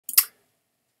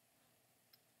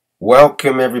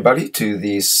Welcome everybody to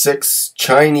the 6th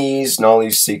Chinese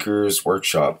Knowledge Seekers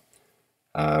Workshop,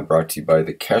 brought to you by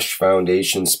the Keshe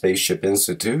Foundation Spaceship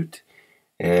Institute.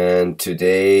 And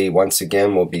today, once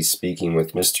again, we'll be speaking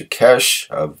with Mr. Keshe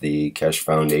of the Keshe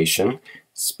Foundation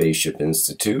Spaceship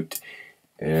Institute,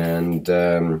 and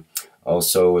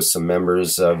also with some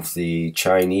members of the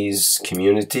Chinese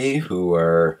community who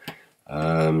are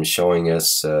showing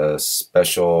us a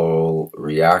special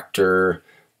reactor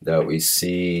that we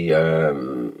see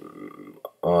on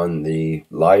the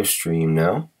live stream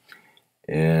now.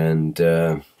 And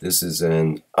this is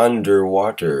an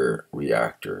underwater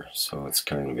reactor, so it's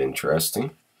kind of interesting.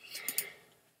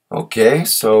 Okay,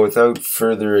 so without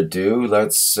further ado,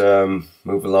 let's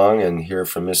move along and hear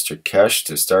from Mr. Keshe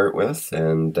to start with,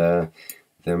 and then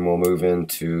we'll move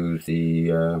into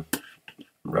the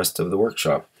rest of the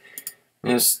workshop.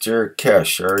 Mr.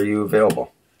 Keshe, are you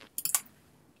available?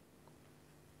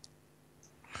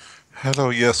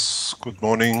 Hello, yes. Good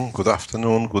morning, good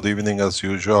afternoon, good evening as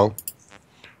usual.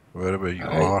 Wherever you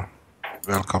are,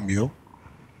 welcome you.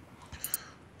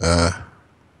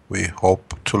 We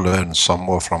hope to learn some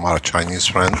more from our Chinese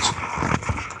friends.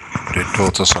 They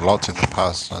taught us a lot in the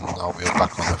past, and now we are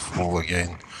back on the floor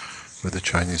again with the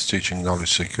Chinese teaching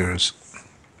knowledge seekers.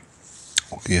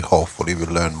 We hopefully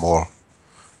will learn more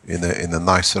in a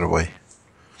nicer way.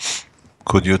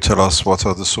 Could you tell us what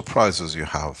are the surprises you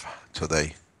have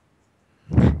today?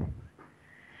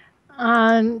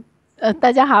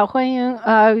 大家好，欢迎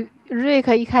瑞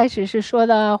克一开始是说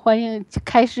的欢迎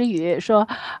开始语，说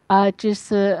这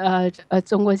次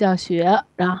中国教学，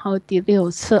然后第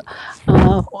6次，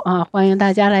欢迎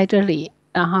大家来这里，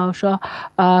然后说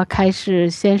开始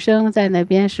先生在那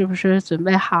边是不是准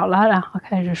备好了？然后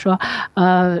开始说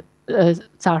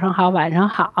早上好，晚上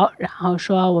好，然后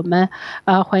说我们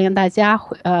欢迎大家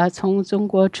从中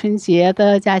国春节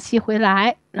的假期回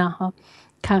来，然后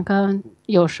看看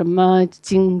有什么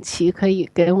惊奇可以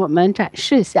给我们展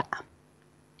示一下。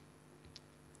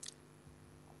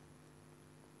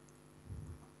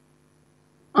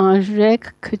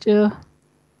Rick, could you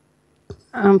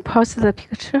post the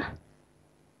picture?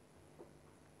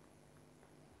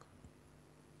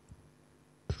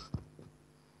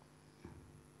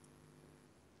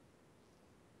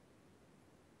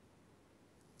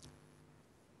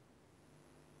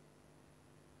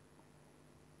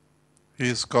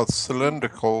 He's got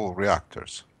cylindrical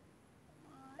reactors.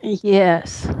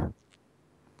 Yes.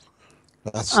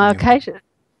 That's new. 开始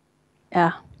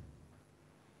Yeah.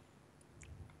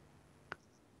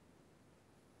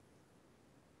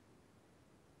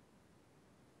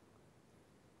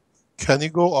 Can you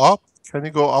go up? Can you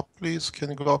go up, please?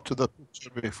 Can you go up to the picture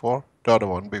before? The other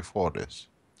one before this.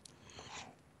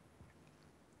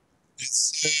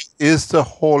 Is the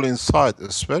hole inside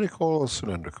spherical or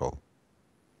cylindrical?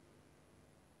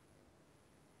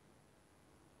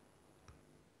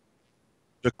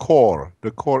 The core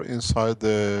inside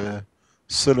the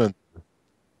cylinder.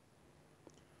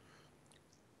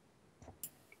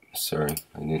 Sorry,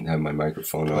 I didn't have my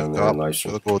microphone on Like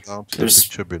there. go down to the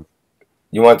picture below.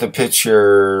 You want the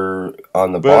picture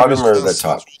on the bottom or the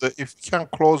top? If you can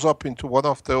close up into one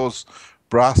of those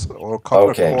brass or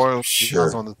copper coils he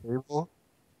has on the table.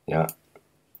 Yeah.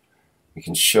 We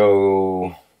can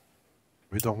show...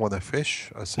 We don't want a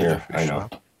fish. I see here, fish. I know.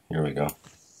 Here we go.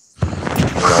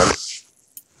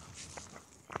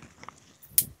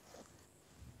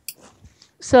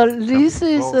 So this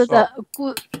is the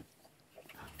good...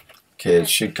 Okay, it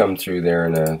should come through there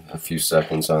in a few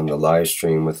seconds on the live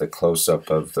stream with a close-up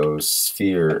of those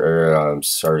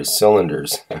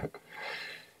cylinders.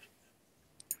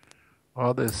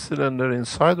 Are they cylinder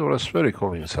inside or a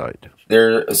spherical inside?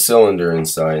 They're a cylinder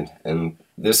inside, and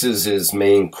this is his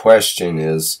main question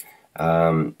is,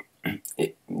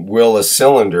 will a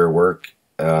cylinder work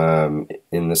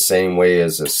in the same way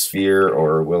as a sphere,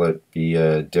 or will it be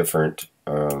a different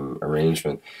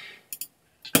arrangement?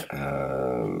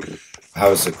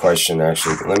 How's the question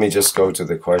actually? Let me just go to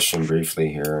the question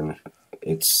briefly here, and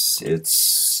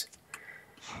it's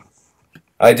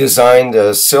I designed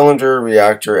a cylinder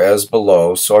reactor as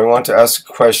below, so I want to ask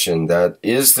a question that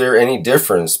is there any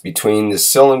difference between the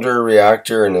cylinder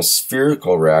reactor and a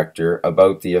spherical reactor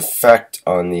about the effect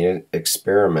on the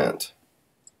experiment?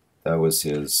 That was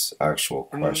his actual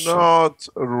question. Not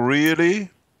really.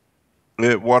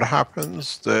 What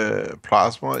happens, the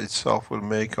plasma itself will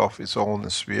make of its own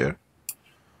sphere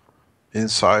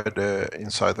inside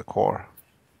the core,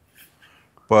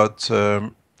 but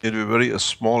it will be very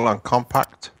small and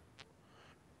compact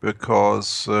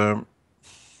because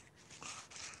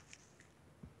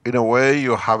in a way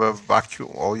you have a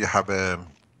vacuum, or you have a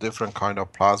different kind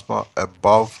of plasma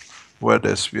above where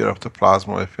the sphere of the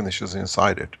plasma finishes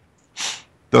inside it.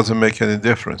 Doesn't make any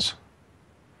difference.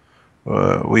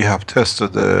 We have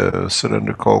tested the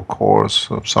cylindrical cores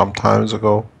some times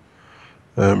ago.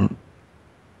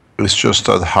 It's just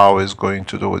that how it's going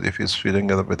to do it, if it's filling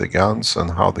it with the GANs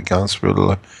and how the GANs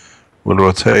will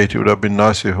rotate. It would have been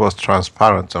nice if it was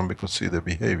transparent and we could see the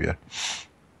behavior.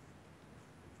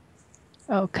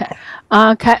 OK，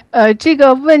 这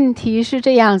个问题是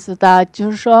这样子的，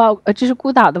就是说，这是孤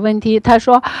岛的问题。他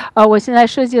说，我现在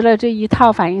设计了这一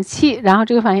套反应器，然后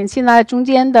这个反应器呢，中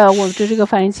间的我的这个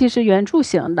反应器是圆柱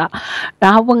形的，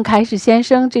然后问开始先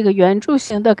生，这个圆柱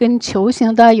形的跟球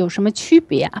形的有什么区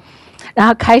别？然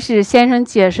后开始先生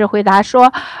解释回答说，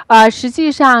实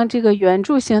际上这个圆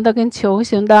柱形的跟球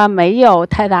形的没有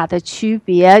太大的区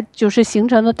别，就是形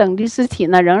成的等离子体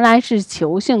呢仍然是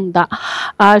球形的，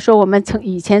说我们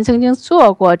以前曾经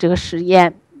做过这个实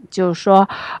验，就是说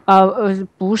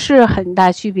不是很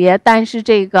大区别，但是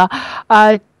这个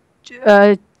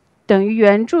等于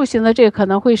圆柱形的这个可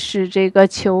能会使这个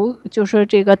球，就是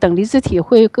这个等离子体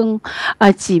会更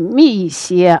紧密一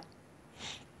些。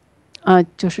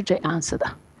就是这样子的。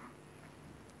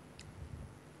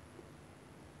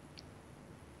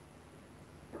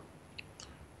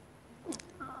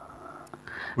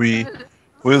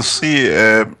We'll see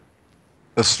a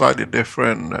slightly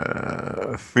different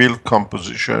field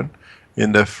composition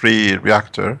in the free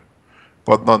reactor,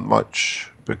 but not much,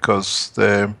 because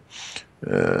the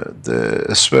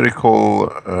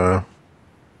spherical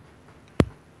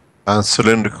and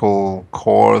cylindrical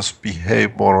cores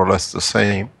behave more or less the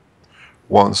same.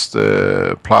 Once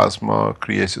the plasma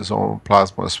creates its own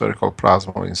plasma, spherical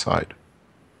plasma inside.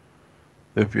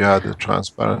 If you had a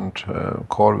transparent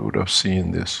core, we would have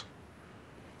seen this.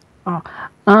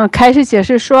 开始解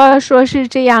释说是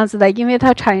这样子的，因为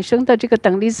它产生的这个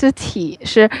等离子体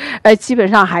是基本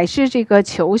上还是这个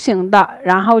球形的，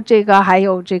然后这个还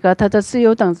有这个它的自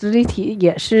由等离子体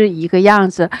也是一个样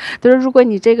子。就是如果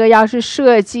你这个要是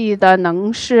设计的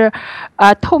能是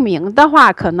透明的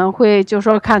话，可能会就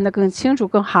说看得更清楚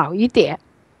更好一点。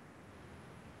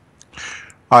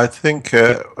I think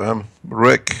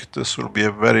Rick, this will be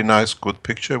a very nice, good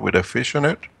picture with a fish in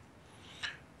it.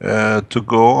 To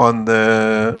go on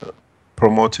the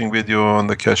promoting video on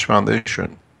the Keshe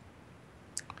Foundation.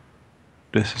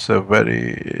 This is a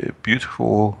very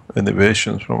beautiful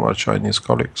innovation from our Chinese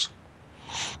colleagues.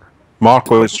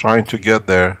 Marco is trying to get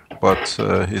there, but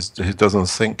he doesn't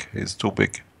think, he's too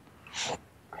big.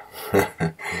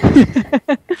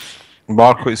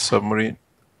 Marco is submarine.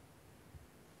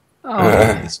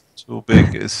 It's too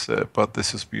big, but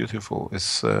this is beautiful.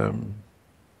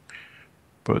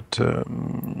 But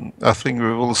I think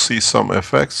we will see some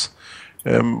effects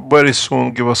very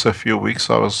soon. Give us a few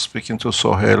weeks. I was speaking to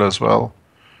Sohail as well.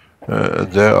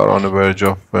 They are on the verge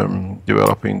of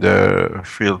developing their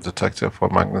field detector for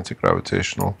magnetic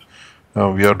gravitational.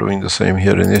 We are doing the same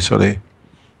here in Italy.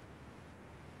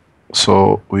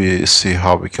 So we see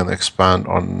how we can expand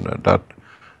on that.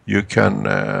 You can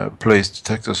place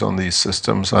detectors on these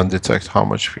systems and detect how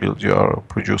much field you are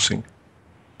producing.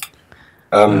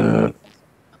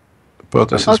 But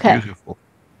this is beautiful.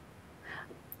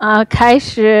 开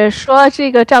始说这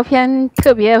个照片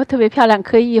特别漂亮，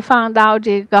可以放到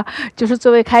这个就是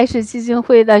作为开始基金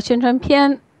会的宣传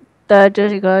片的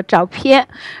这个照片。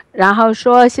然后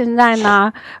说现在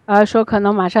呢，说可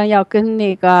能马上要跟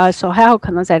那个Sohail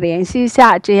可能再联系一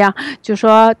下，这样就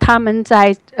说他们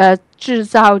在制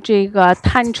造这个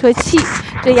探测器，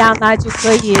这样呢就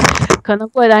可以。可能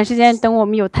过一段时间，等我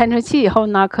们有探测器以后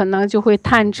呢，可能就会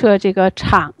探测这个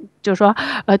场，就说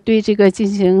对这个进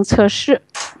行测试。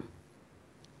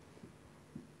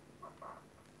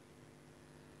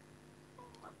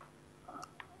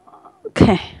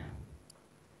Okay.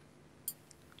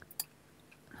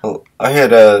 Well, I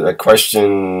had a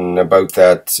question about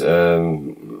that,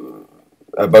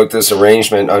 about this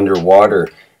arrangement underwater,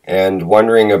 and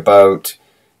wondering about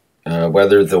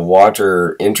whether the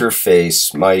water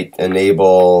interface might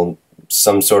enable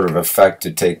some sort of effect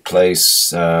to take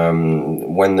place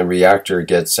when the reactor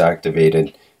gets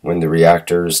activated, when the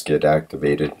reactors get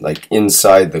activated, like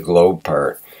inside the globe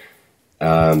part,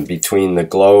 between the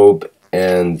globe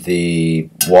and the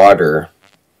water.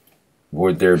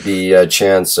 Would there be a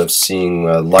chance of seeing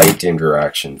light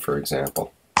interaction, for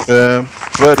example?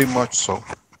 Very much so.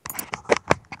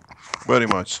 Very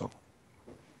much so.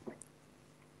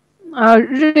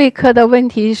 瑞克的问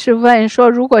题是问说，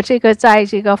如果这个在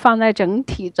这个放在整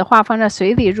体的话，放在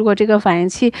水里，如果这个反应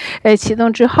器启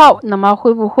动之后，那么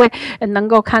会不会能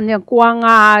够看见光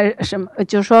啊什么？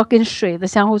就是说跟水的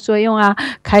相互作用啊？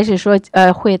开始说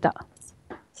会的。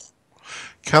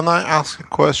Can I ask a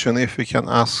question? If we can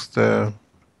ask the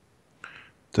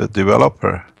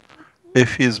developer,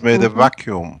 if he's made a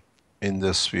vacuum in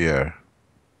the sphere,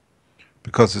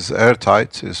 because it's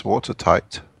airtight, it's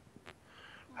watertight,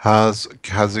 has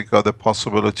he got the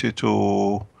possibility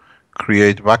to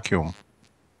create vacuum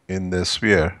in the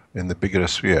sphere, in the bigger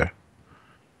sphere?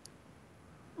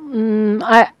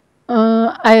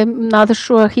 I'm not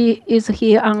sure is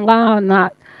he online or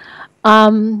not.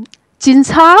 Jin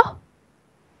Cao,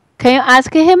 can you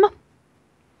ask him?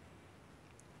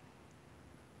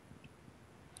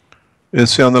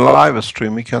 Is he on the live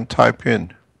stream? He can type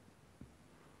in.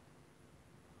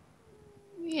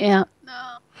 Yeah.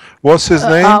 What's his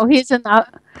name? Oh, he's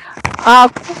not.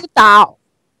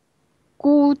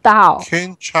 Gu Dao.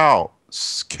 Kin Chao.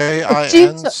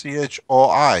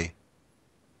 Kinchoi.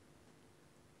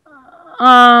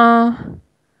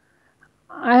 I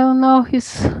don't know.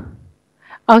 He's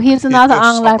not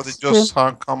on live stream. Somebody just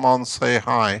come on, say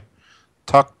hi.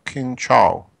 Tak Kin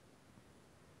Chao.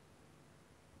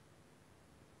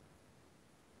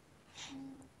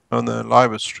 On the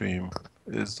live stream.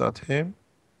 Is that him?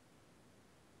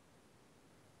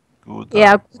 Gu Dao.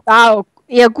 Yeah, Gu Dao.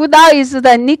 Yeah, Gu Dao is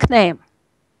the nickname.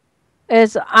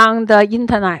 It's on the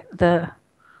internet.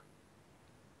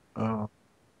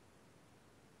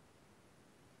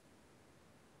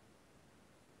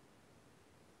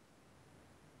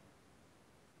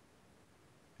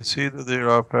 Is he the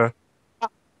developer?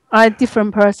 A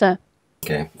different person.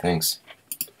 Okay, thanks.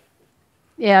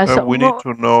 Yeah, so we need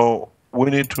to know. We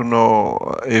need to know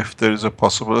if there is a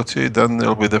possibility. Then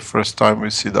it'll be the first time we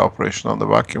see the operation on the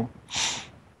vacuum.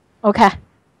 Okay,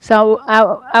 so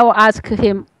I will ask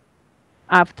him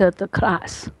after the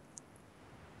class.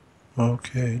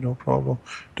 Okay, no problem.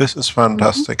 This is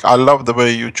fantastic. I love the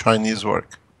way you Chinese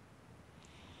work.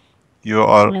 You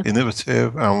are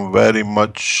innovative and very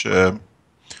much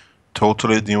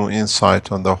totally new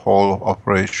insight on the whole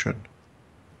operation.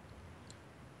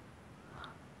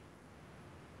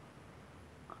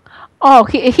 Oh,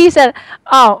 he said,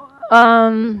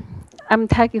 I'm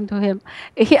talking to him.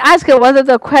 He asked what is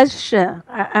the question.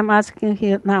 I'm asking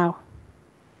him now.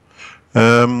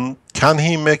 Can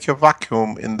he make a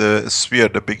vacuum in the sphere,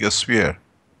 the bigger sphere?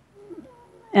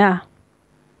 Yeah.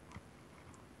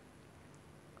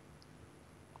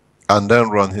 And then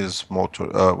run his motor,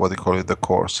 what do you call it, the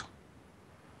course.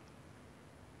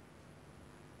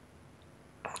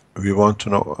 We want to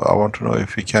know, I want to know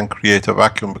if he can create a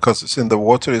vacuum, because it's in the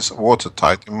water, it's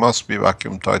watertight. It must be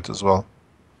vacuum tight as well.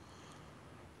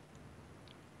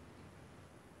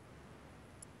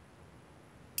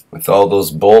 With all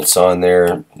those bolts on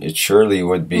there, it surely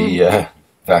would be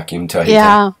vacuum tight.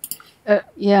 Yeah,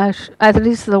 yeah, at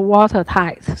least the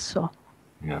watertight. So.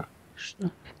 Yeah.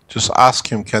 Just ask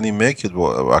him, can he make it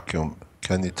a vacuum?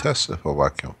 Can he test it for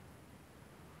vacuum?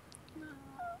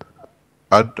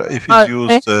 If he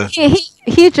used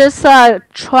he just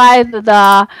tried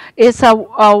it's a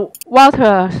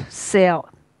water cell,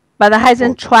 but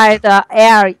hasn't tried the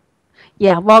air,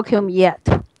 vacuum yet.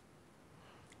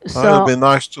 So it'll be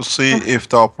nice to see if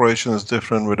the operation is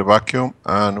different with the vacuum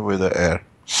and with the air.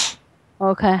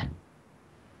 Okay.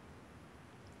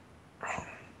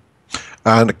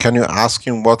 And can you ask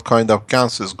him what kind of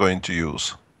gas he's going to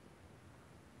use?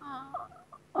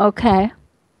 Okay.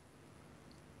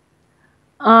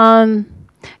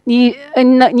 你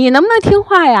能不能听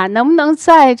话呀？能不能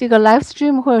在这个 live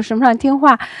stream 或者什么上听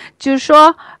话？就是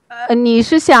说，你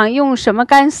是想用什么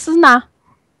干丝呢？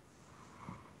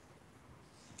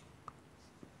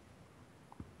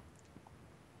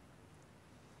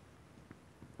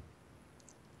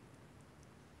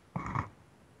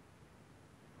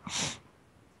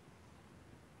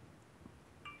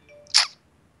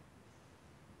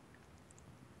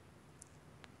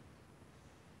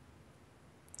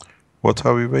 What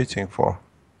are we waiting for?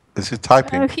 Is he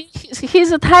typing? He's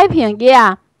typing,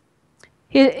 yeah.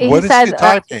 What is he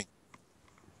typing?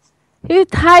 He's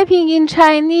typing in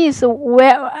Chinese.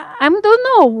 Where I don't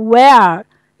know where.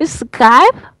 It's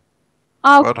Skype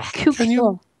or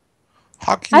QQ.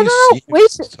 How can you see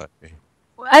which?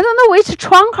 I don't know which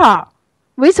trunk,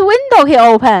 which window he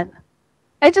opened.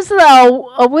 I just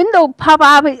a window pop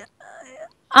up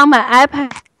on my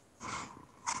iPad.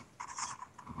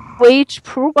 Which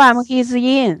program he's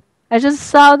in? I just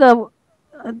saw the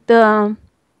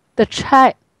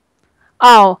chat.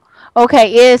 Oh,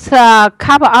 okay. It's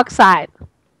copper oxide.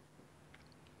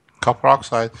 Copper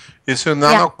oxide. Is he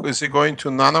Is he going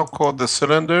to nano coat the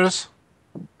cylinders?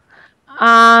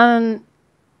 Jin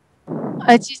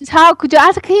Cao, could you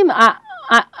ask him?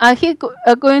 He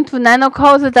going to nano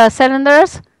coat the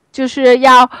cylinders? 就是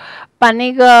要把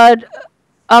那个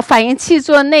反应器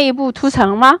做内部涂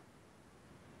层吗？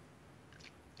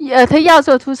它要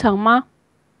做涂层吗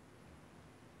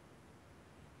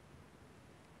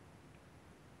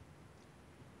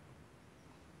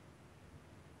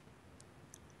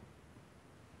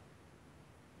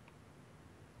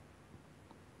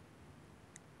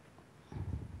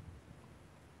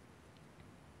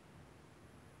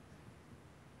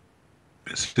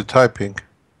？Is he typing?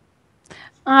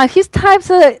 He types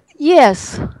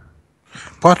yes.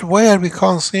 But where we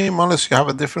can't see him unless you have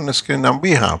a different screen than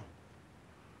we have.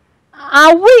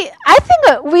 I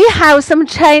think we have some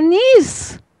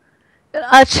Chinese,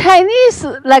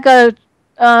 like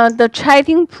the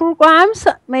chatting programs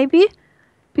maybe,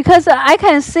 because I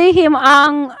can see him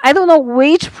on I don't know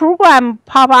which program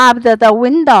pop up the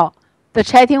window, the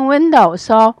chatting window.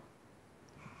 So.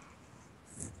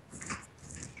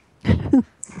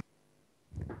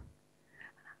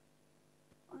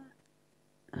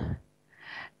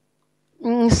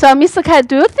 So, Mr. Kai,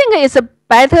 do you think it's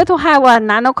better to have a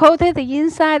nano-coated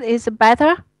inside? Is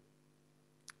better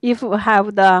if we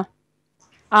have the.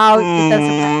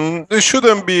 It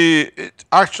shouldn't be. It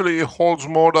actually holds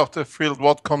more of the field.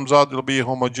 What comes out will be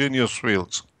homogeneous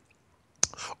fields,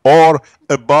 or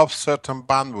above certain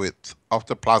bandwidth of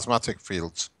the plasmatic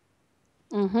fields.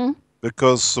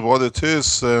 Because what it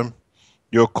is,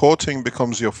 your coating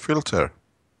becomes your filter.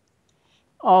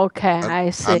 Okay, I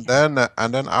see.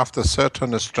 And then after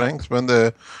certain strength, when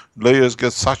the layers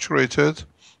get saturated,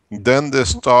 then they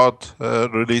start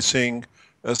releasing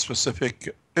a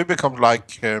specific. It becomes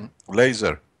like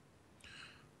laser,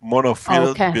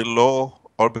 monofield below,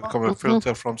 or become a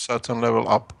filter from certain level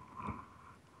up.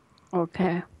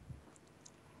 Okay.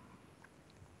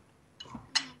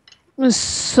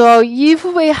 So if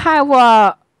we have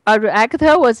a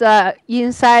reactor with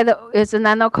inside is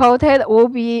nano-coated, will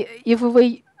be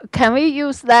can we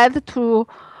use that to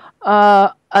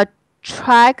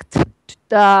attract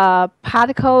the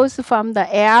particles from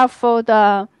the air for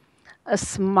the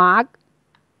smog?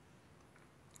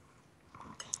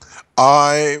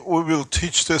 We will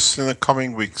teach this in the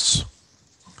coming weeks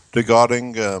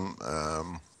regarding the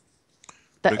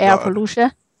air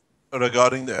pollution.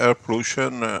 Regarding the air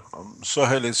pollution,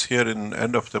 Sohail is here in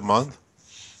end of the month.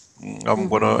 I'm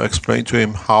going to explain to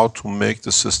him how to make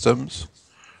the systems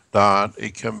that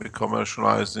it can be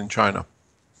commercialized in China.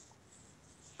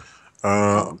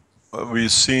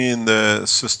 We've seen the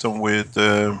system with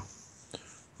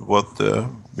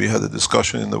we had a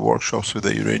discussion in the workshops with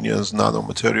the Iranians,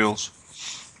 nano-materials.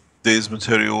 These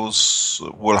materials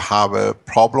will have a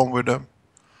problem with them,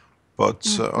 but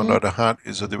on the other hand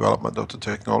is a development of the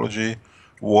technology.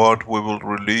 What we will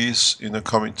release in the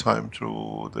coming time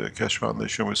through the Keshe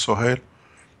Foundation with Sohail,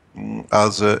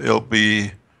 as it'll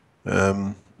be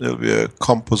a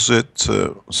composite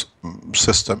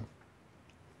system,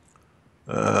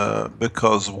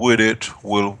 because with it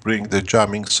we'll bring the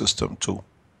jamming system too,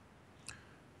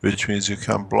 which means you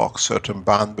can block certain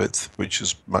bandwidth, which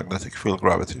is magnetic field,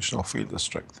 gravitational field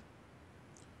strength.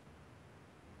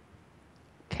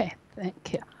 Okay,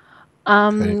 thank you.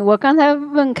 我刚才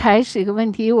问开始一个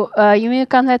问题，因为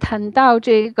刚才谈到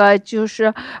这个，就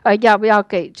是要不要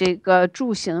给这个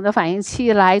柱形的反应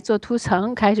器来做涂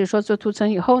层？开始说做涂层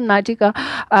以后呢，这个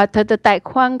它的带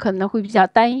宽可能会比较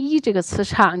单一，这个磁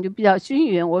场就比较均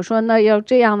匀。我说呢，要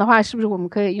这样的话，是不是我们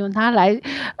可以用它来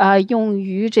用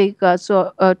于这个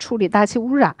做处理大气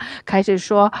污染？开始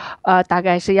说大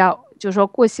概是要。就是说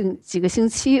过几个星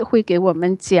期会给我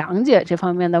们讲解这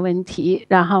方面的问题，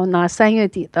然后呢，3月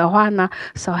底的话呢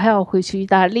，Sohail会去意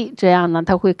大利，这样呢，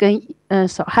他会跟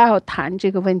Sohail谈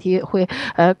这个问题，会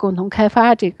共同开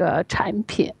发这个产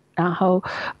品，然后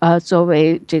作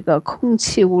为这个空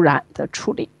气污染的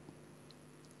处理。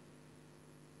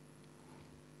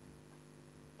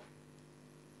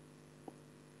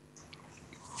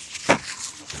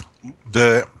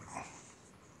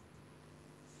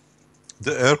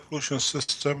The air pollution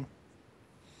system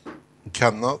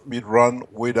cannot be run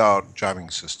without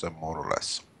jamming system, more or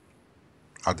less,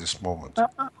 at this moment.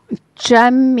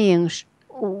 Jamming,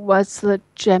 what's the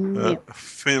jamming?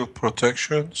 Field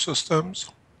protection systems.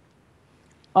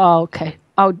 Oh, okay.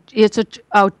 It's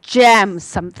jam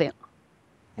something.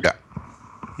 Yeah,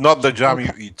 not the jam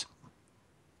you eat.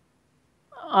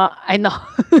 I know.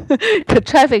 The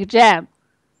traffic jam.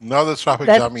 Not the traffic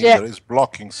jam either. It's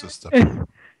blocking system.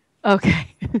 Okay,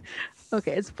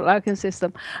 it's blocking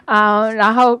system.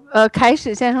 然后开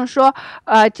始先生说，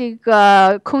这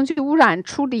个空气污染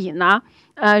处理呢，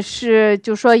是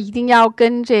就说一定要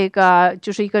跟这个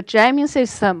就是一个 jamming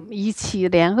system 一起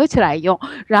联合起来用。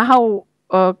然后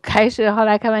开始后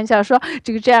来开玩笑说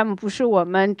这个 jam 不是我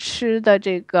们吃的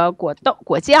这个果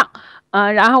酱，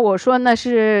然后我说那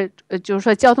是就是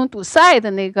说交通堵塞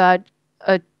的那个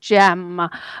jam 嘛，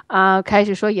开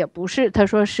始说也不是，他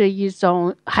说是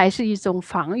还是一种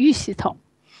防御系统。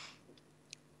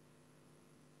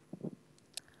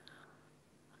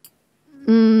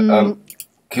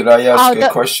Could I ask a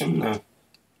question?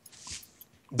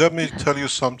 Let me tell you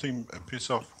something, a piece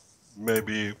of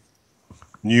maybe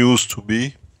news to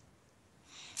be.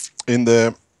 In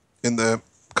the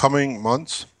coming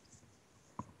months,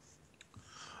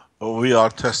 we are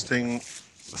testing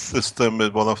a system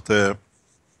with one of the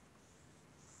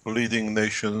leading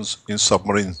nations in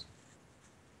submarines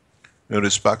in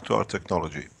respect to our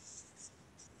technology.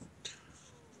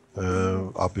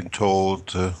 I've been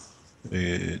told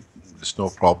it's no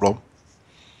problem.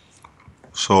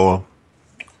 So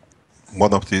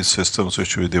one of these systems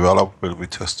which we develop will be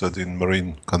tested in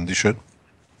marine condition,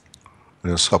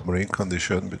 in a submarine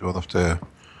condition with one of the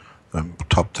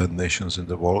top 10 nations in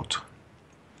the world.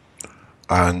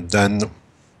 And then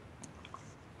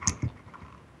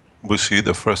we see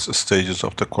the first stages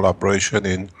of the collaboration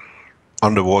in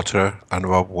underwater and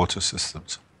above water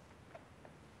systems.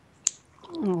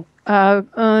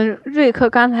 瑞克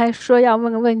刚才说要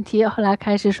问个问题，后来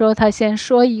开始说他先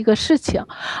说一个事情，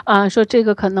说这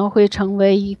个可能会成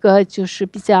为一个就是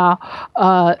比较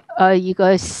一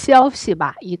个消息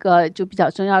吧，一个就比较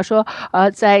重要，说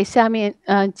在下面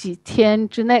几天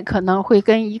之内可能会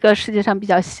跟一个世界上比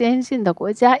较先进的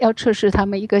国家要测试他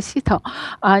们一个系统，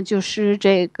就是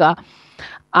这个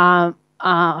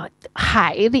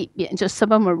海里边就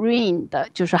submarine 的，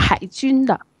就是海军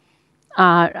的。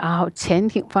然后潜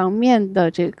艇方面的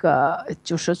这个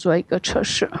就是做一个测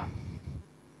试，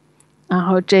然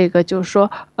后这个就是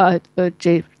说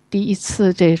这第一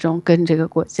次这种跟这个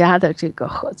国家的这个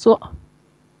合作。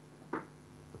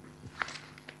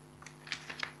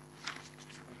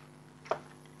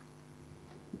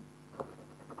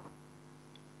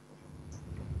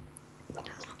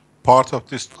Part of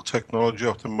this technology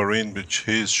of the marine which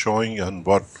he is showing and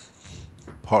what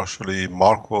partially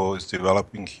Marco is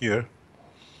developing here,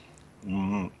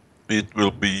 it will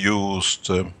be used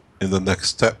in the next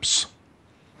steps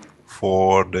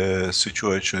for the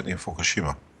situation in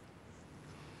Fukushima.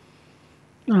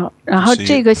 然后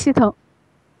这个系统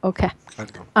 ，OK，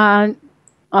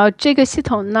 这个系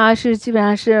统呢是基本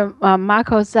上是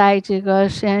Marco 在这个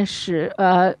实验室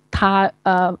他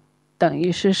等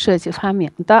于是设计发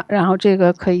明的，然后这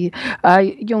个可以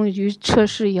用于测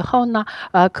试以后呢，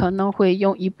可能会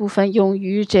用一部分用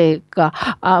于这个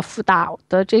辅导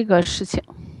的这个事情。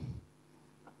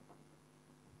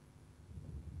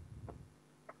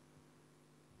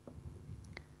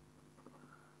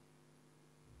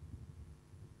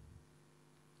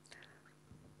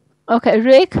Okay,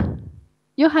 Rick,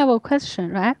 you have a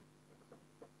question, right?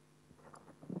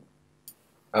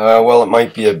 Well, it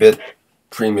might be a bit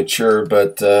premature,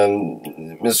 but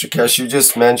Mr. Keshe, you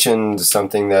just mentioned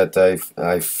something that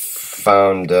I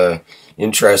found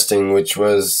interesting, which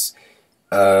was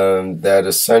that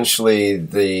essentially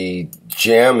the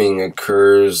jamming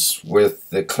occurs with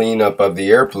the cleanup of the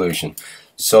air pollution.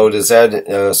 So does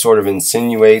that sort of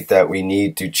insinuate that we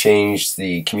need to change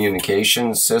the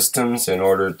communication systems in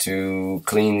order to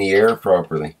clean the air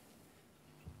properly?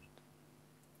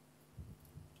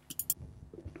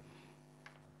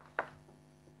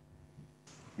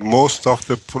 Most of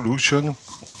the pollution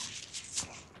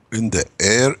in the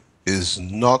air is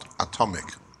not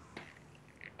atomic.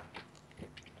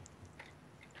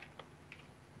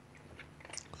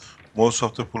 Most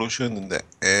of the pollution in the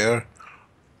air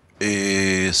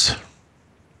is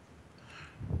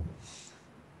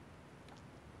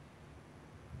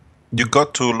you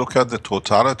got to look at the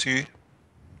totality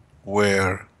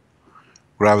where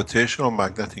gravitational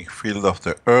magnetic field of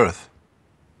the Earth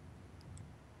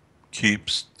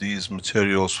keeps these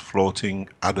materials floating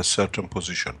at a certain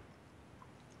position.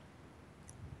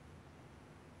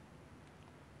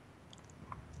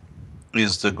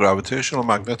 Is the gravitational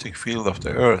magnetic field of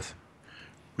the Earth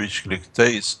which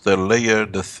dictates the layer,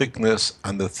 the thickness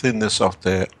and the thinness of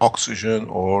the oxygen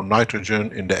or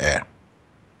nitrogen in the air.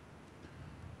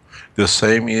 The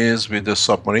same is with the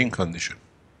submarine condition.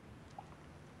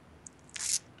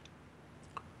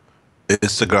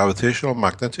 It's the gravitational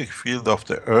magnetic field of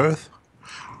the Earth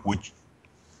which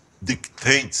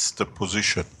dictates the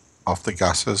position of the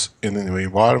gases in the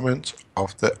environment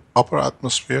of the upper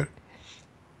atmosphere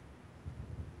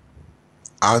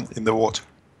and in the water.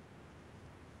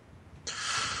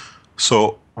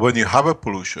 So when you have a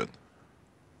pollution,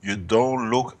 you don't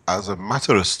look as a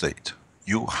matter state.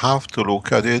 You have to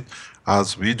look at it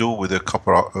as we do with the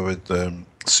copper with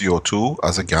CO2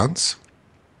 as a gas,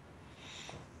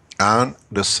 and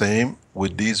the same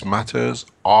with these matters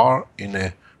are in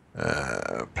a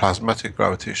plasmatic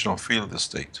gravitational field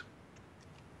state.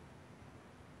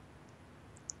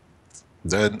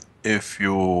 Then if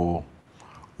you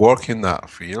work in that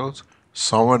field,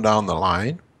 somewhere down the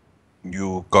line,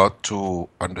 you got to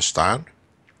understand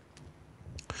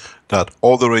that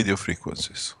all the radio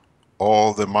frequencies,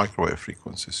 all the microwave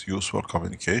frequencies used for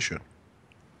communication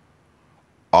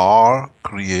are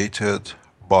created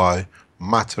by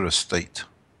matter state.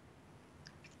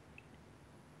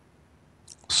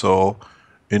 So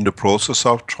in the process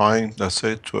of trying, let's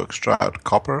say, to extract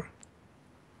copper,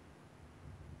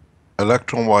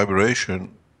 electron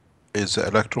vibration is the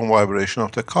electron vibration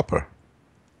of the copper.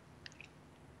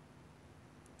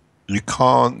 You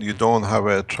don't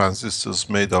have transistors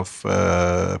made of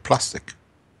plastic.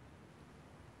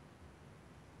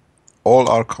 All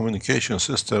our communication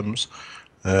systems,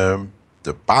 the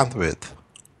bandwidth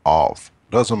of,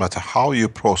 doesn't matter how you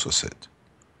process it,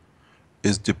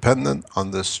 is dependent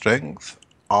on the strength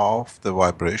of the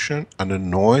vibration and the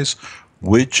noise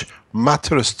which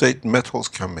matter state metals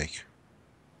can make.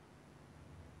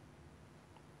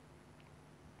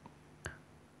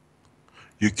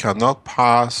 You cannot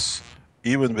pass,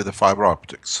 even with the fiber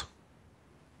optics,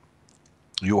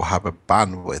 you have a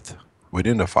bandwidth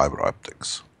within the fiber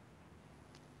optics.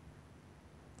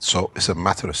 So it's a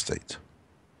matter state.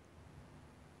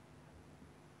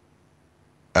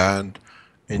 And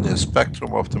in the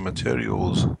spectrum of the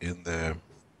materials in the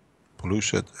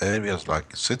polluted areas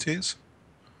like cities,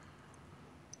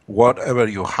 whatever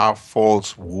you have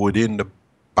falls within the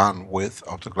bandwidth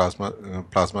of the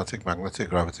plasmatic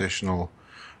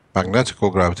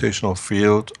magnetical-gravitational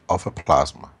field of a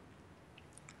plasma.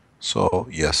 So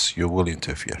yes, you will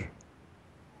interfere.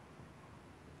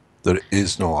 There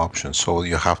is no option. So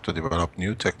you have to develop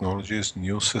new technologies,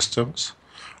 new systems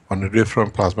on a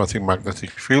different plasmatic magnetic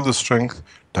field strength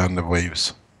than the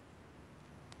waves.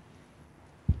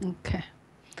 Okay.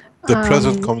 The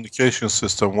present communication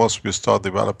system, once we start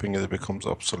developing it, it becomes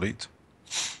obsolete.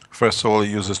 First of all, it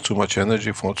uses too much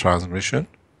energy for transmission.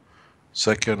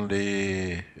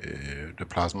 Secondly, the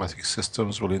plasmatic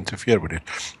systems will interfere with it.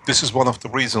 This is one of the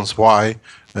reasons why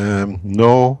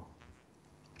no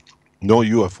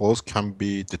UFOs can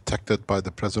be detected by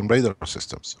the present radar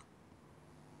systems.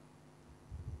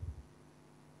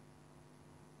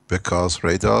 Because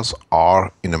radars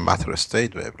are in a matter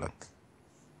state wavelength.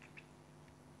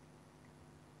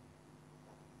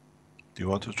 Do you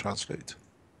want to translate?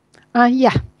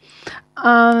 Yeah.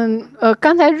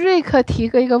 刚才瑞克提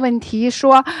过一个问题，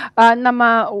说，那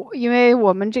么因为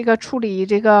我们这个处理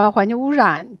这个环境污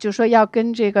染，就说要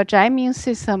跟这个 jamming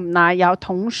system 呢要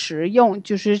同时用，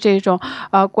就是这种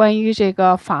关于这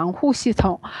个防护系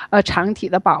统，长体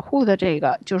的保护的这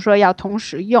个，就是说要同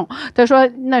时用。他说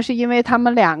那是因为他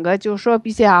们两个就是说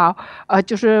比较，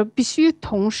就是必须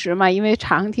同时嘛，因为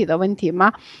长体的问题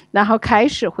嘛。然后开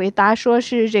始回答说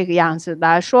是这个样子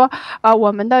的，说，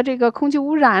我们的这个空气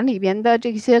污染里边的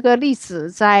这些个粒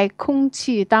子在空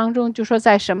气当中，就说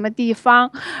在什么地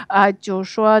方，就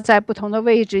说在不同的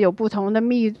位置有不同的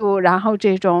密度，然后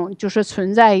这种就是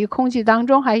存在于空气当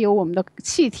中，还有我们的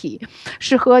气体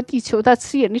是和地球的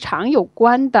磁引力场有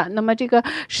关的。那么这个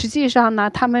实际上呢，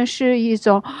它们是一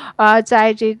种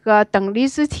在这个等离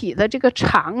子体的这个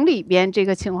场里边这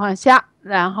个情况下，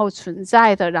然后存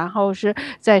在的，然后是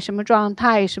在什么状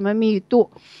态、什么密度。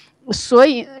所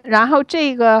以，然后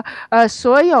这个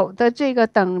所有的这个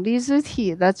等离子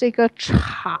体的这个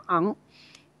场，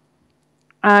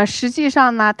实际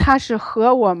上呢，它是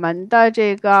和我们的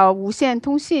这个无线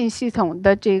通信系统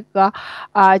的这个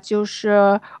就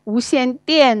是无线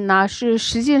电呢，是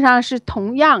实际上是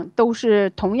都是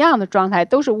同样的状态，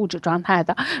都是物质状态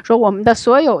的。说我们的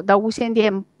所有的无线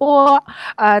电波，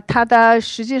它的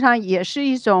实际上也是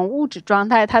一种物质状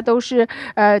态，它都是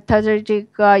它的这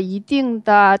个一定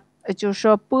的。就是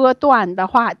说波段的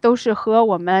话，都是和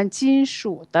我们金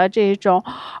属的这种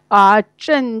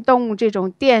振动这种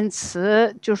电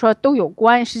磁，就是说都有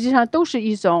关，实际上都是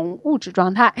一种物质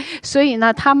状态。所以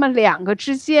呢，它们两个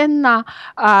之间呢，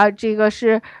这个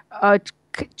是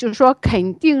就是说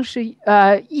肯定是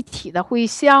一体的，会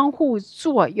相互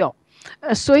作用。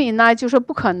所以呢，就说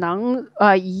不可能，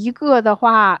一个的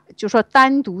话就说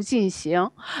单独进行，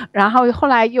然后后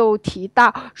来又提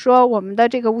到说我们的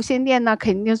这个无线电呢，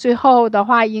肯定最后的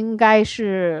话应该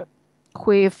是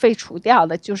会废除掉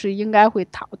的，就是应该会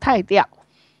淘汰掉。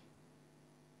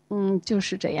就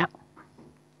是这样。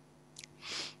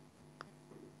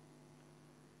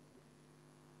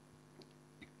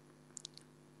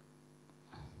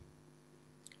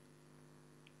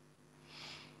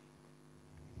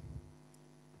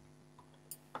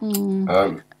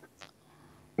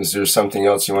Is there something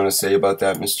else you want to say about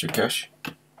that, Mr. Keshe?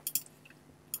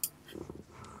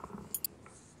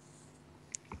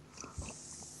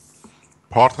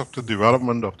 Part of the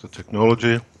development of the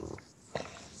technology,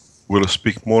 we'll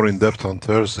speak more in depth on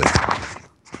Thursday,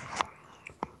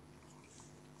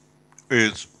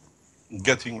 is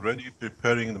getting ready,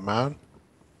 preparing the man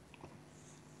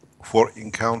for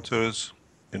encounters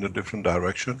in a different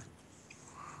direction.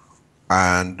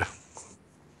 And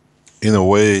in a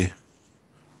way,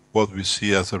 what we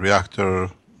see as a reactor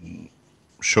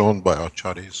shown by our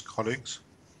Chinese colleagues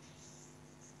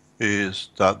is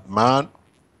that man,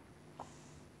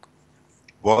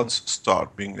 once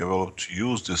start being able to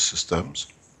use these systems,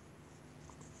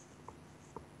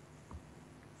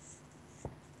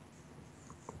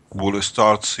 will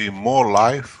start seeing more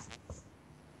life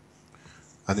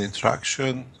and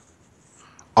interaction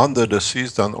under the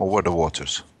seas than over the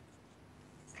waters.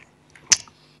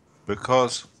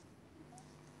 Because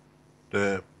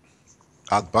the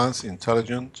advanced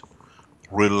intelligence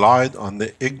relied on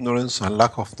the ignorance and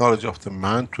lack of knowledge of the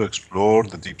man to explore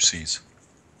the deep seas.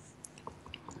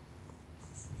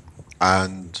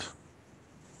 And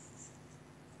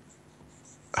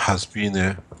has been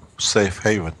a safe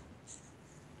haven.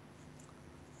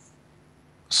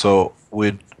 So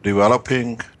with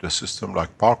developing the system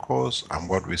like Parkos and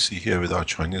what we see here with our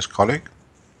Chinese colleague,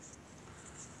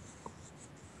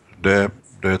 the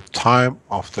time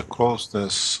of the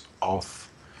closeness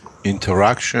of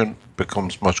interaction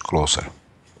becomes much closer.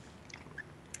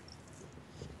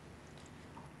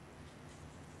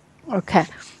 OK，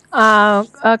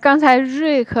刚才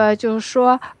瑞克就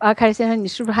说，凯始先生，你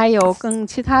是不是还有更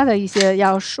其他的一些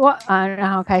要说啊？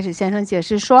然后凯始先生解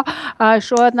释说，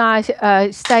说呢，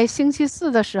在星期四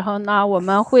的时候呢，我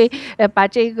们会把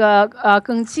这个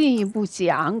更进一步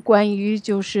讲关于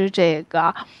就是这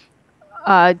个，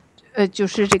就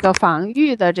是这个防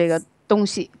御的这个东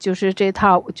西，就是这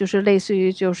套，就是类似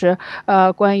于就是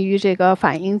关于这个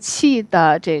反应器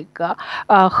的这个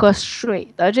和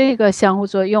水的这个相互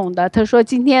作用的。他说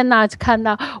今天呢看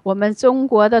到我们中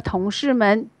国的同事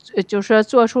们。就是说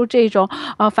做出这种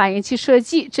反应器设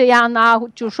计，这样呢，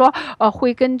就是说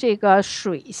会跟这个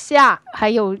水下，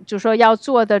还有就是说要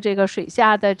做的这个水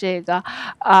下的这个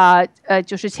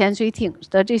就是潜水艇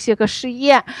的这些个试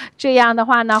验，这样的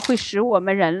话呢，会使我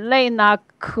们人类呢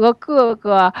和各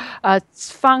个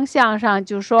方向上，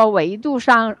就是说维度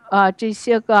上这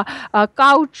些个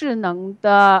高智能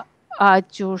的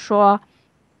就是说。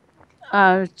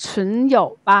存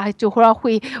有吧，就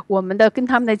会我们的跟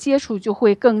他们的接触就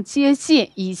会更接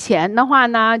近。以前的话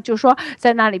呢，就说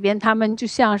在那里边，他们就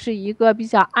像是一个比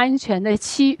较安全的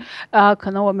区，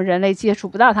可能我们人类接触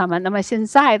不到他们。那么现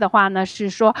在的话呢，是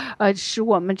说使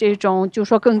我们这种就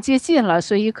说更接近了，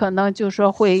所以可能就说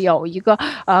会有一个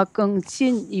更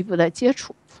进一步的接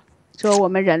触。说我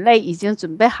们人类已经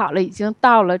准备好了，已经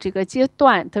到了这个阶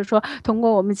段。他说，通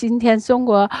过我们今天中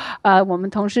国我们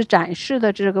同事展示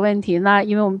的这个问题呢，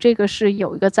因为我们这个是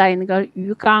有一个在那个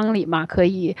鱼缸里嘛，可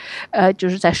以就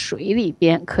是在水里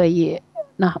边可以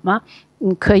那什么。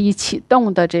可以启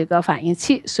动的这个反应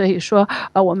器，所以说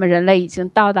我们人类已经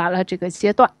到达了这个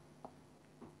阶段。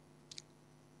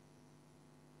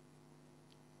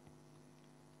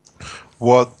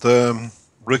What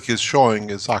Rick is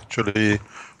showing is actually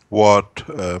what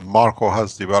Marco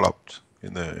has developed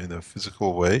in a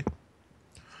physical way.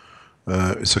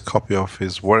 It's a copy of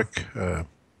his work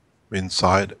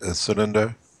inside a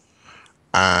cylinder,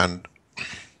 and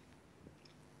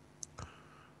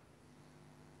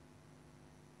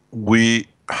we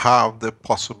have the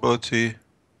possibility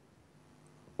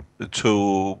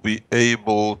to be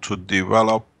able to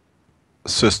develop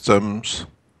systems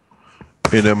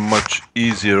in a much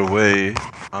easier way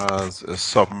as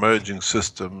submerging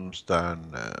systems than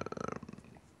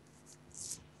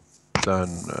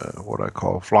what I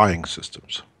call flying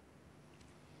systems.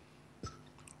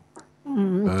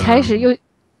 开始又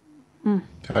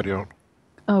Carry on.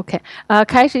 OK，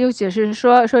开始又解释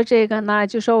说这个呢，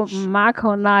就说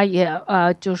Marco 呢也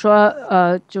就说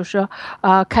就是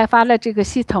开发了这个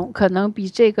系统，可能比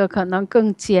这个可能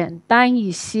更简单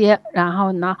一些。然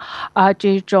后呢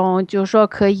这种就说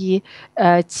可以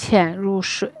潜入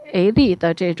水里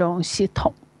的这种系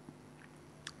统。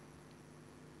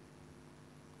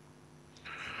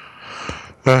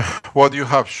What you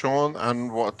have shown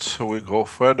and what we go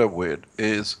further with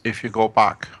is if you go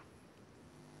back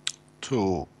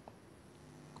to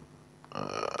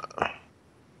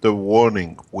the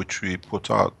warning which we put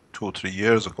out 2 or 3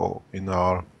 years ago in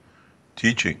our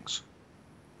teachings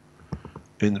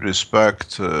in respect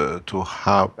to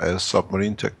have a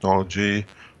submarine technology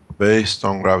based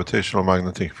on gravitational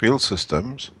magnetic field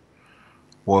systems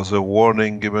was a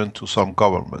warning given to some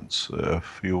governments a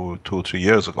few, 2-3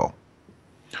 years ago.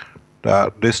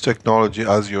 That this technology,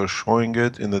 as you're showing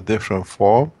it in a different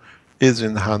form, is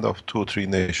in the hand of 2-3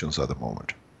 nations at the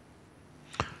moment.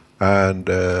 And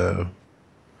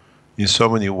in so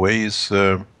many ways,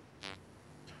 you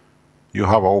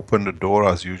have opened the door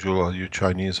as usual. You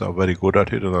Chinese are very good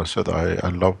at it, and I said I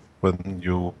love when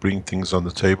you bring things on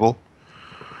the table.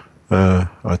 I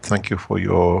thank you for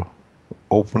your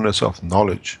openness of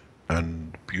knowledge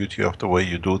and beauty of the way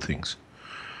you do things.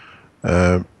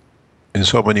 In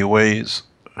so many ways,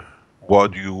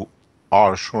 what you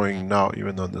are showing now,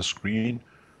 even on the screen,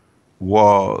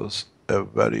 was a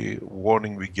very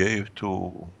warning we gave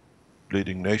to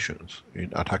leading nations in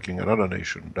attacking another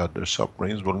nation, that their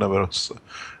submarines will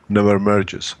never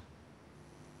merges.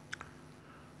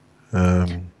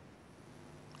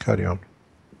 Carry on.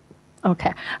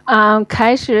 OK，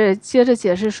开始接着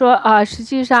解释说，实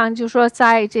际上就说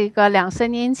在这个2-3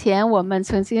年前，我们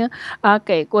曾经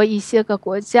给过一些个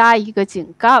国家一个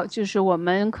警告，就是我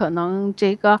们可能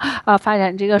这个发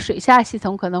展这个水下系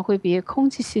统可能会比空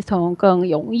气系统更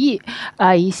容易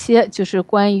一些，就是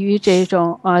关于这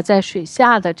种在水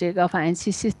下的这个反应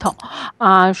器系统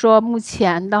说目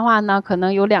前的话呢，可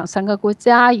能有2-3个国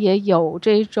家也有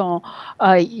这种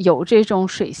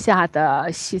水下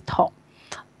的系统。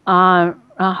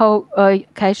然后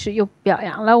开始又表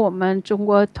扬了我们中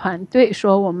国团队，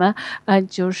说我们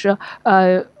就是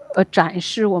展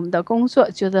示我们的工作，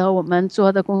觉得我们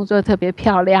做的工作特别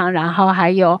漂亮，然后还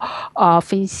有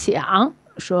分享，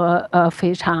说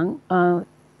非常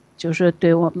就是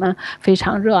对我们非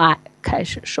常热爱，开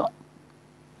始说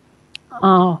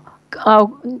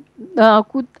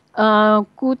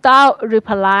Goodall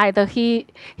replied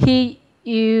he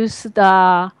used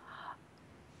the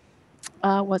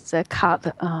what's it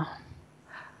called?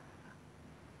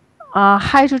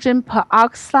 Hydrogen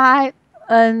peroxide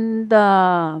and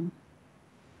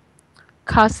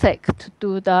caustic to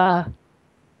do the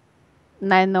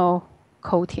nano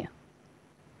coating.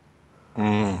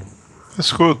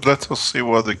 That's good. Let us see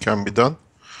what it can be done.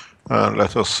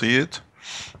 Let us see it.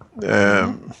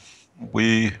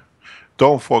 We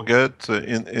don't forget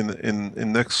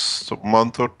in next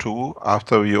month or two,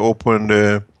 after we open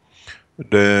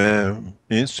the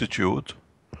institute,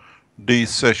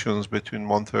 these sessions between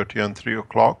 1:30 and 3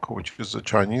 o'clock, which is the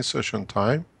Chinese session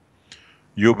time,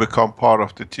 you become part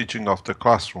of the teaching of the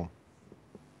classroom.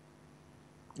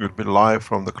 You'll be live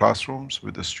from the classrooms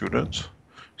with the students.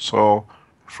 So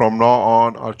from now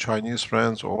on, our Chinese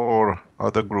friends or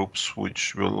other groups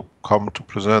which will come to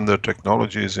present their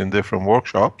technologies in different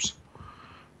workshops,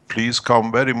 please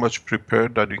come very much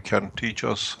prepared that you can teach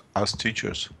us as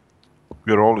teachers.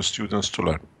 We are all students to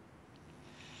learn.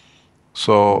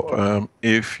 So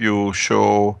if you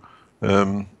show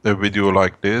a video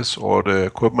like this or the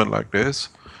equipment like this,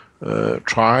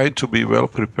 try to be well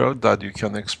prepared that you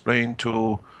can explain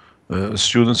to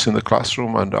students in the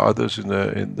classroom and others in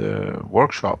the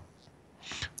workshop,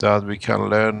 that we can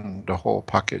learn the whole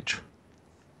package.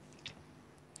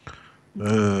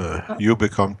 You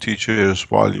become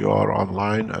teachers while you are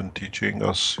online and teaching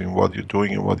us in what you're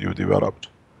doing and what you developed.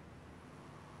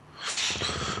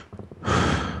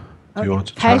 Do you want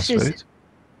to translate?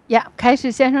 开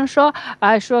始先生说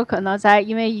说可能在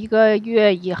因为1个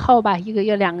月以后吧，1个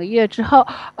月2个月之后，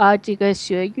这个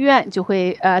学院就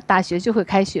会大学就会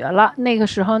开学了。那个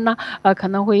时候呢，可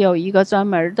能会有一个专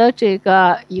门的这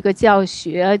个一个教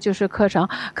学，就是课程，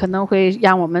可能会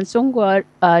让我们中国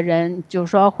人就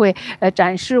是说会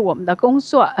展示我们的工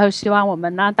作，希望我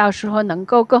们呢到时候能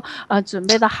够更准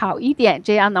备的好一点，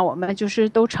这样呢我们就是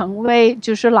都成为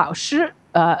就是老师。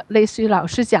类似于老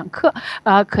师讲课，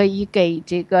可以给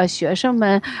这个学生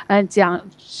们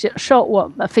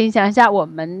我们分享一下我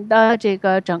们的这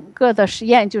个整个的实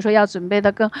验，就说要准备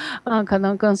的可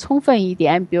能更充分一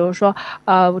点，比如说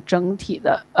整体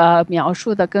的描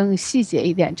述的更细节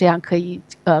一点，这样可以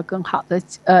更好的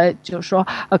就是说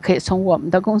可以从我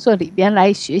们的工作里边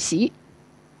来学习。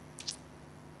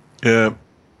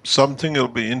Something will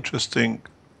be interesting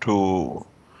for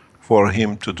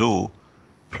him to do.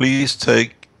 Please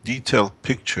take detailed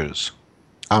pictures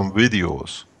and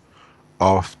videos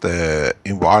of the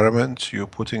environment you're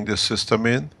putting the system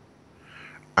in,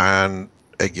 and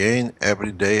again,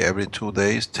 every day, every 2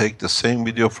 days, take the same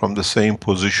video from the same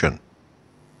position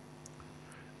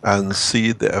and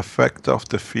see the effect of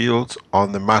the fields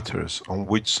on the matters, on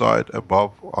which side,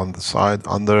 above, on the side,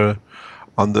 under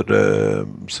the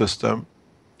system,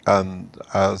 and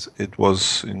as it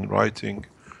was in writing,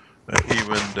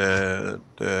 even the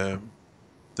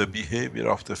behavior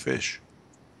of the fish.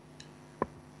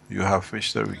 You have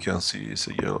fish there, we can see it's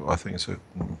a yellow, I think it's a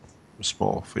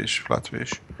small fish,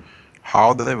 flatfish.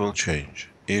 How they will change,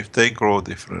 if they grow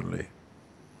differently,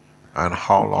 and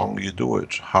how long you do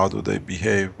it. How do they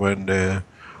behave when the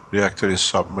reactor is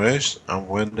submerged and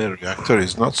when the reactor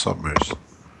is not submerged?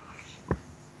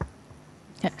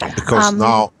 Because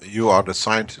now you are the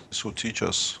scientists who teach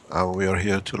us, and we are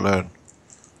here to learn.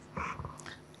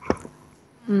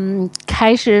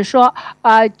 开始说，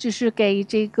就是给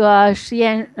这个实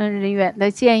验人员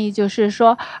的建议，就是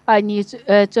说，你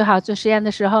最好做实验的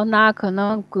时候呢，可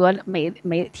能隔每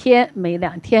天每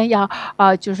2天要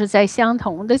就是在相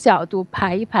同的角度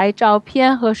拍一拍照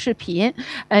片和视频，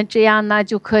这样呢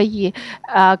就可以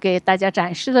给大家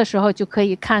展示的时候就可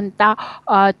以看到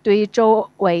对周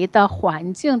围的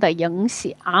环境的影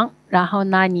响。然后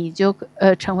呢，你就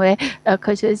成为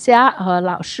科学家和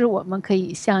老师，我们可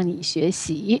以向你学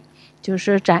习。就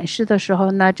是展示的时候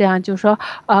呢，这样就说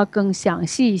更详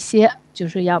细一些，就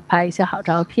是要拍一些好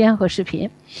照片和视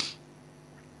频。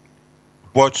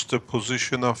Watch the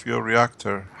position of your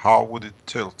reactor. How would it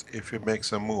tilt if it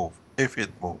makes a move? If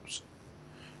it moves,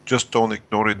 just don't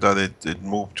ignore it that it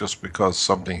moved just because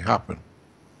something happened.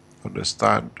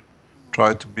 Understand?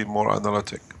 Try to be more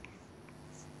analytic.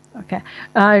 OK，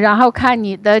然后看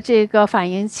你的这个反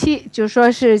应器，就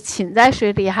说是浸在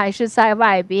水里还是在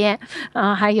外边，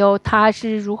还有它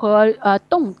是如何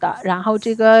动的，然后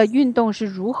这个运动是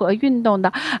如何运动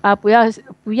的不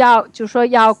要，就说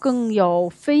要更有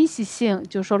分析性，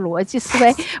就说逻辑思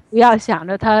维，不要想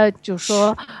着它就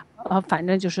说反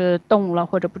正就是动了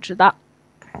或者不知道。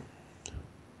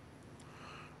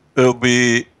It'll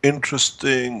be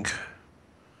interesting.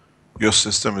 Your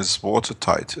system is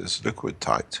watertight, is liquid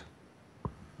tight.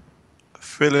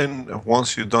 Fill in,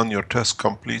 once you've done your test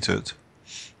completed,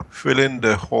 fill in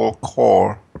the whole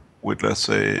core with, let's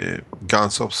say,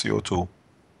 gans of CO2.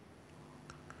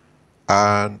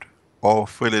 Or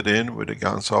fill it in with the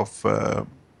gans of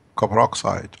copper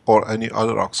oxide or any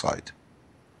other oxide.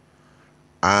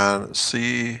 And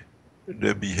see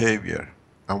the behavior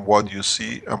and what you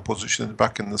see and position it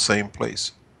back in the same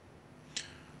place.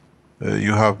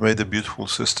 You have made a beautiful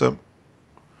system,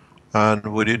 and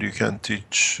with it you can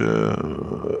teach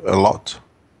a lot.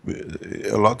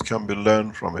 A lot can be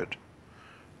learned from it,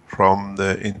 from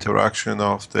the interaction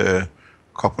of the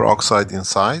copper oxide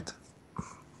inside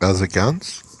as a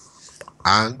GANS,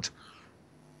 and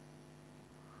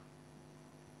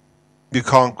you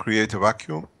can't create a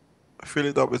vacuum. Fill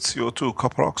it up with CO2,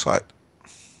 copper oxide.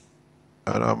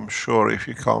 And I'm sure if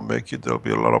you can't make it, there'll be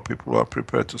a lot of people who are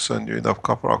prepared to send you enough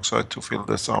copper oxide to fill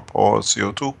this up, or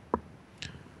CO2.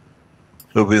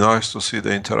 It'll be nice to see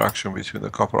the interaction between the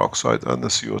copper oxide and the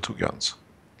CO2 GANs.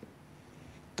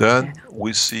 Then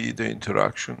we see the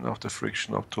interaction of the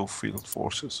friction of two field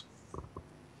forces.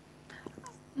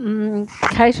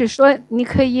 开始说，你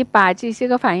可以把这些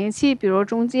个反应器，比如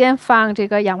中间放这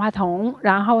个氧化铜，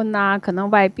然后呢，可能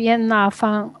外边呢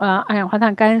放二氧化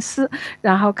碳干丝，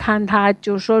然后看它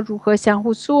就是说如何相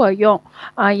互作用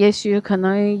也许可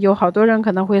能有好多人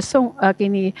可能会送给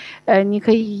你你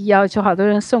可以要求好多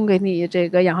人送给你这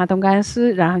个氧化铜干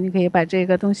丝，然后你可以把这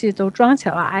个东西都装起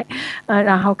来，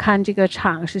然后看这个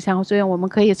场是相互作用，我们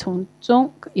可以从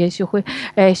中也许会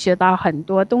学到很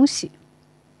多东西。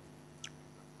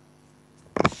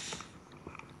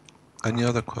Any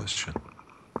other question?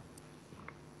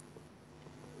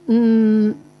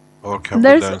 Or can we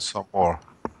learn some more?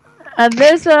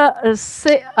 There's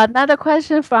another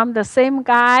question from the same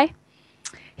guy.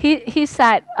 He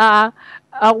said,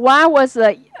 one was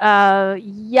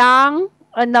young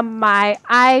and my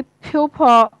eye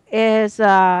pupil is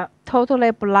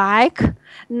totally black.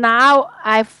 Now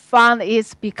I found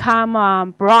it's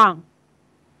become brown.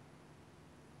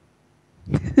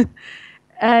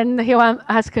 And he want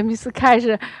to ask Mr.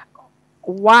 Keshe,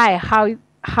 why?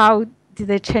 How did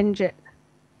they change it?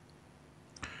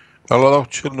 A lot of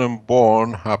children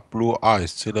born have blue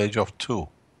eyes till age of 2.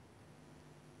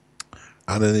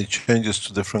 And then it changes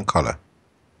to different color.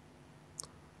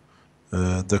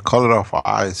 The color of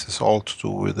eyes is all to do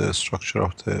with the structure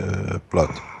of the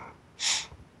blood.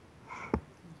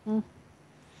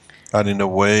 And in a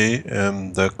way,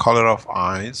 the color of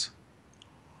eyes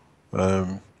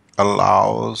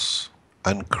allows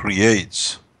and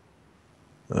creates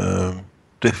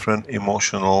different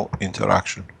emotional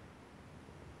interaction.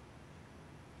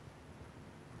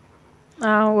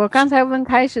 我刚才问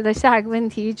开始的下一个问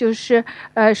题就是，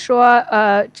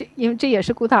因为这也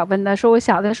是孤岛问的，说我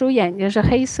小的时候眼睛是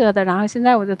黑色的，然后现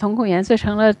在我的瞳孔颜色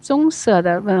成了棕色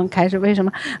的。问开始为什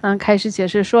么？开始解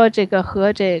释说这个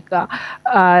和这个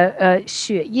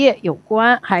血液有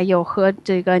关，还有和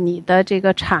这个你的这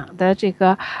个厂的这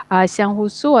个相互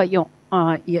作用。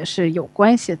也是有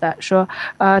关系的。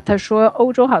他说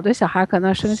欧洲好多小孩可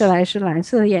能生下来是蓝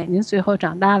色的眼睛，最后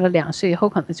长大了2岁以后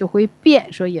可能就会变，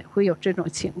说也会有这种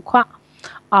情况。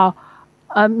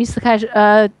Mr. Cash,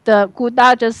 the good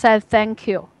doctor said thank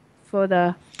you for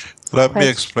the Let me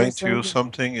explain to you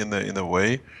something in a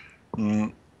way.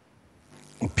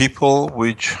 People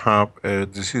which have a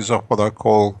disease of what I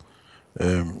call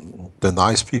the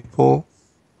nice people,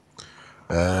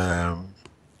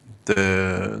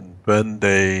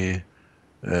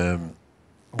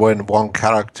 when one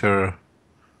character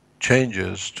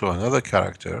changes to another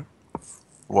character,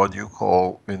 what you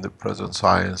call in the present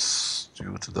science,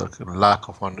 due to the lack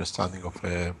of understanding of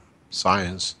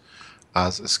science,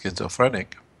 as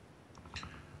schizophrenic,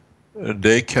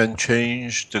 they can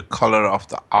change the color of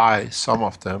the eye, some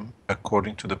of them,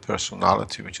 according to the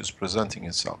personality which is presenting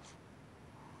itself.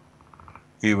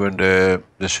 Even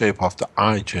the shape of the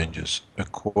eye changes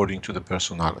according to the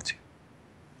personality.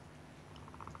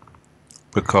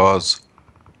 Because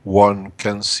one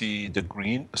can see the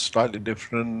green slightly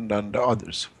different than the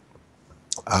others.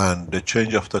 And the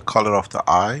change of the color of the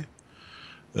eye,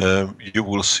 you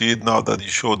will see it now that you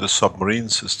show the submarine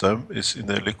system is in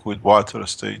a liquid water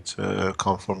state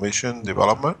conformation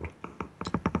development.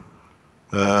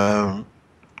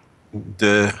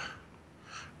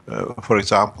 For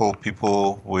example,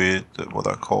 people with what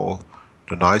I call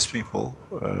the nice people,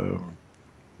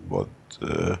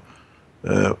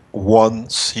 one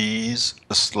sees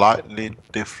a slightly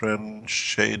different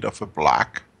shade of a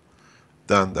black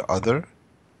than the other,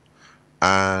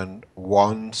 and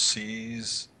one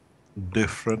sees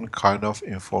different kind of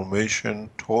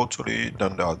information totally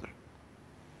than the other.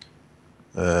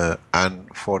 And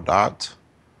for that,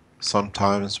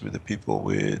 sometimes with the people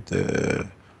with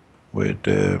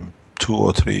 2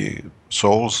 or 3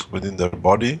 souls within their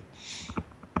body,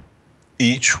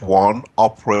 each one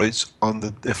operates on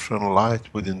the different light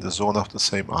within the zone of the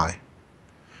same eye.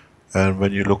 And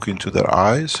when you look into their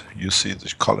eyes, you see the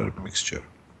color mixture.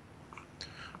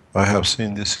 I have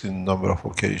seen this in a number of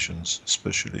occasions,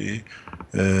 especially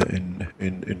in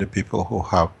the people who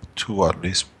have 2 at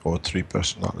least or 3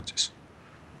 personalities.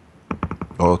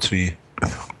 Or 3,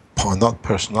 not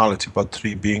personality, but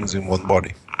 3 beings in one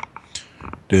body.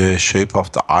 The shape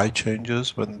of the eye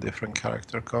changes when a different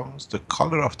character comes, the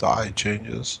color of the eye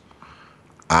changes,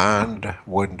 and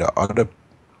when the other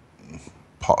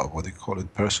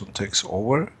person takes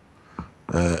over,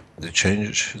 the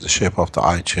shape of the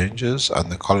eye changes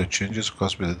and the color changes,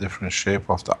 because with a different shape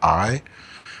of the eye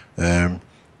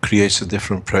creates a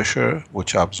different pressure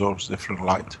which absorbs different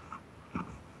light.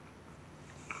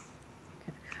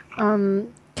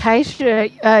 开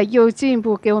始又进一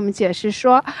步给我们解释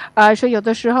说，说有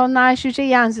的时候呢是这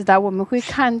样子的，我们会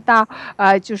看到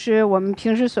就是我们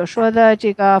平时所说的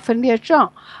这个分裂症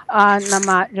那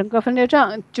么人格分裂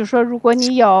症，就说如果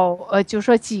你有就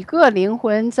说几个灵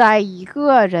魂在一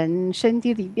个人身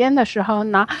体里边的时候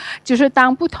呢，就是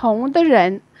当不同的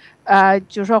人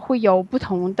就说会有不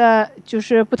同的就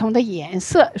是不同的颜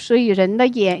色，所以人的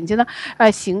眼睛呢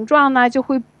形状呢就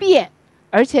会变。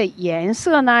而且颜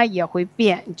色呢也会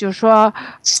变，就是说，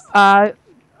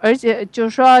而且就是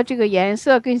说这个颜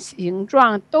色跟形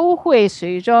状都会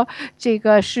随着这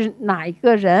个是哪一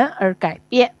个人而改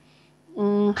变。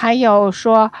还有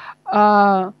说，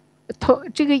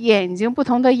这个眼睛不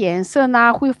同的颜色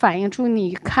呢，会反映出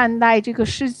你看待这个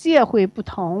世界会不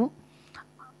同。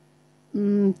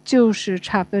就是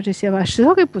差不多这些吧。石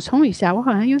头给补充一下，我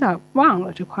好像有点忘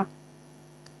了这块。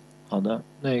好的，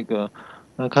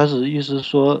开始意思是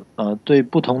说，对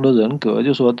不同的人格，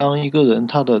就说当一个人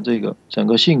他的这个整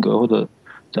个性格或者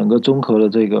整个综合的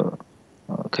这个，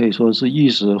可以说是意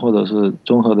识或者是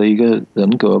综合的一个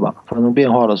人格吧，发生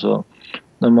变化的时候，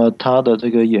那么他的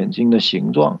这个眼睛的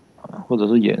形状或者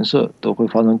是颜色都会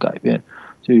发生改变，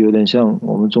就有点像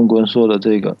我们中国人说的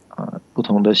这个不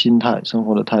同的心态、生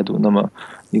活的态度，那么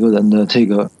一个人的这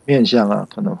个面相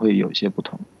可能会有些不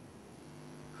同。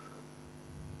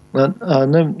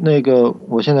那个，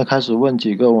我现在开始问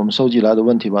几个我们收集来的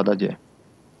问题吧，大姐。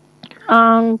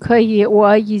可以，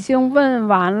我已经问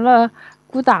完了，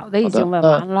孤岛的已经问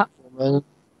完了。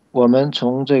我们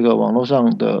从这个网络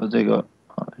上的这个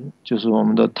就是我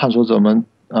们的探索者们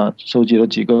收集了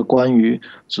几个关于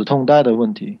止痛带的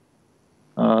问题。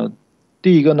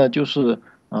第一个呢，就是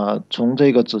从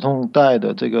这个止痛带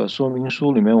的这个说明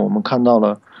书里面，我们看到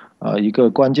了一个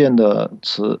关键的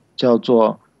词，叫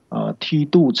做梯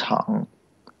度场。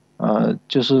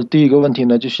就是第一个问题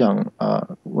呢，就想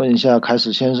问一下凯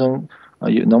史先生，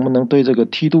能不能对这个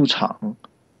梯度场，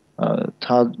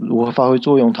它如何发挥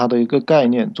作用，它的一个概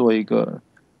念做一个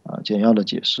简要的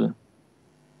解释。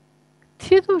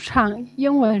梯度场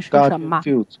英文是什么？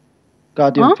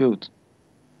 Guardian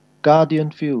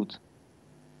field。Guardian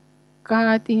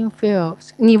field。Guardian fields，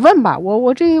 你问吧，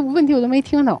我这个问题我都没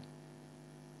听懂。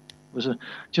不是，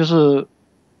就是，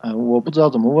我不知道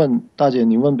怎么问，大姐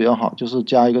你问比较好，就是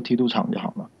加一个梯度场就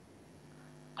好了。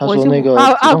他说那个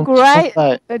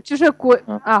great， 就是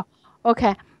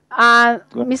OK，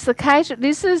 Mr. Cash,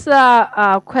 this is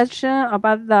a question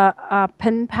about the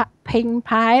pain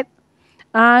pad.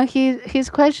 His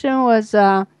question was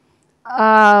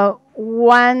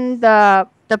when the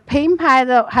pain pad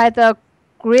had a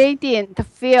gradient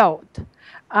field,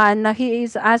 and he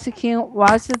is asking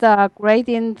what the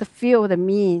gradient field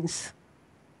means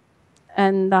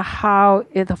and how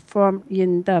it formed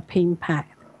in the pain pad.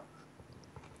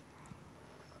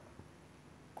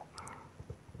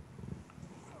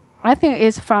 I think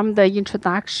it's from the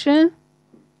introduction.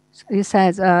 It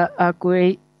says a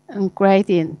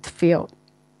gradient field.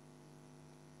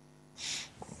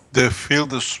 The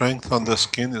field strength on the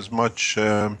skin is much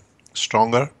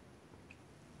stronger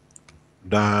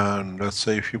than, let's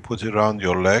say, if you put it around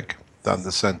your leg, than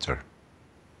the center.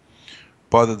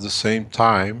 But at the same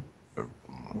time,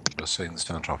 let's say in the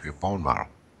center of your bone marrow,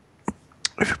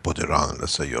 if you put it around,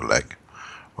 let's say, your leg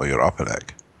or your upper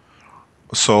leg.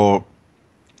 So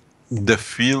the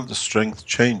field strength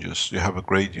changes, you have a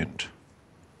gradient.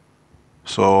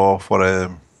 So for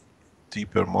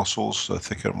deeper muscles,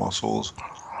 thicker muscles,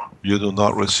 you do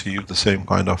not receive the same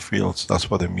kind of fields. That's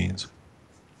what it means.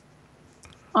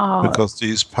 Because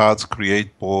these pads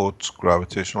create both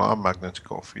gravitational and magnetic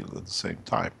field at the same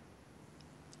time.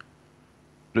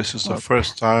 This is the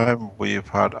first time we've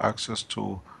had access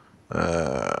to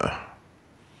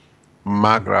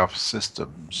maggraph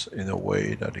systems in a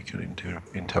way that it can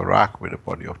interact with the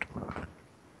body of the man.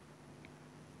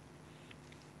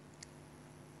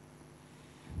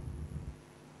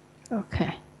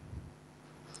 OK，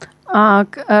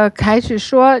 开始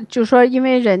说，就说因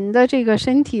为人的这个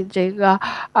身体这个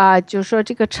就说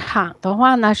这个场的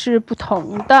话呢是不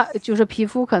同的，就是皮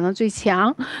肤可能最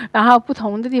强，然后不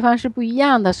同的地方是不一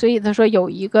样的，所以他说有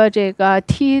一个这个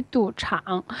梯度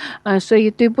场，所以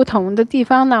对不同的地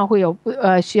方呢会有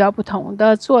需要不同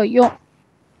的作用。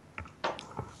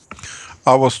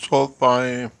I was told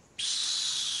by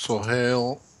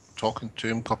Sohail, talking to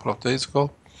him a couple of days ago,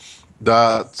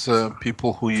 that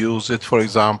people who use it, for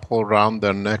example, around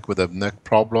their neck with a neck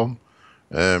problem,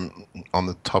 on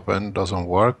the top end doesn't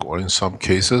work, or in some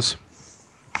cases,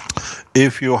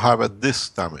 if you have a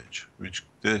disc damage, which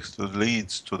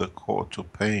leads to the core to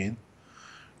pain,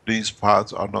 these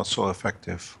pads are not so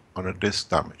effective on a disc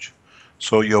damage.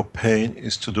 So your pain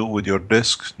is to do with your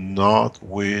disc, not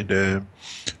with a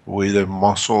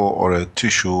muscle or a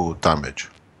tissue damage.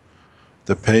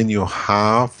 The pain you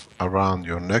have around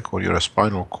your neck or your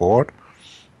spinal cord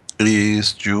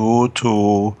is due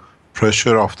to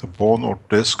pressure of the bone or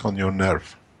disc on your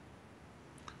nerve.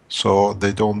 So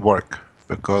they don't work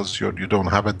because you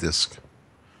don't have a disc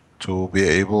to be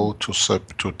able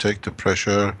to take the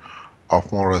pressure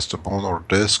of more or less the bone or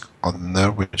disc on the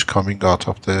nerve which coming out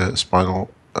of the spinal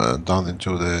down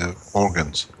into the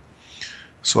organs.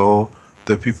 So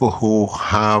the people who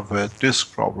have a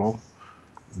disc problem,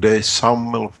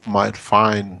 some might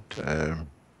find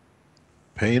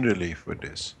pain relief with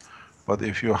this, but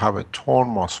if you have a torn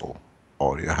muscle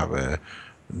or you have a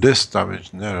disc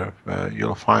damaged nerve,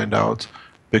 you'll find out,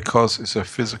 because it's a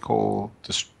physical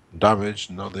damage,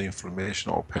 not the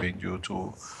inflammation or pain due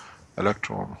to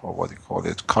electron, or what you call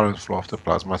it, current flow of the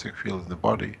plasmatic field in the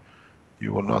body,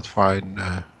 you will not find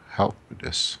help with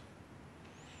this.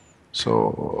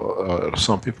 So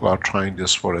some people are trying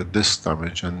this for a disc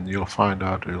damage, and you'll find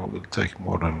out it will take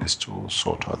more than this to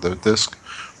sort out the disc,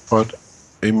 but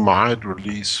it might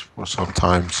release for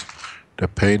sometimes the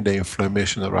pain, the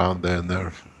inflammation around the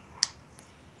nerve.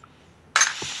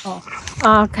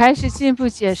 开始进一步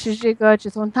解释这个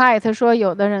止痛带。他说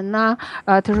有的人呢，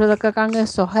他说他刚刚跟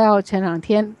Sohail前2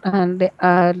天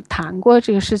谈过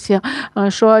这个事情，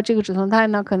说这个止痛带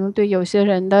呢可能对有些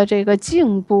人的这个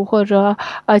颈部或者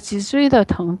脊椎的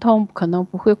疼痛可能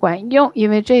不会管用，因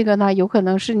为这个呢有可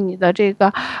能是你的这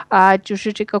个就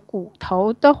是这个骨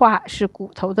头的话是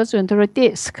骨头的作用。他说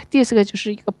disc 就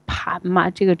是一个盘嘛，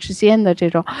这个之间的这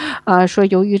种说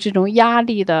由于这种压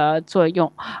力的作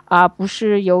用不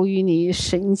是由于你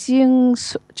神经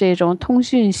这种通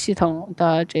讯系统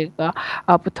的这个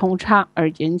不通畅而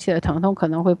引起的疼痛可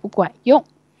能会不管用。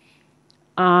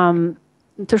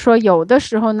他说有的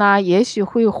时候呢，也许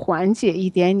会缓解一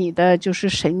点你的就是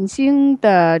神经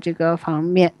的这个方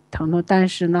面疼痛，但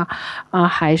是呢，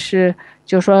还是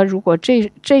就说如果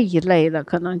这一类的，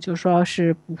可能就说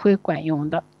是不会管用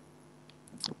的。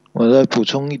我再补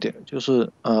充一点，就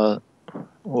是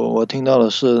我听到的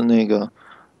是那个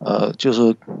就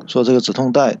是说这个止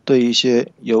痛带对一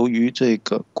些由于这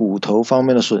个骨头方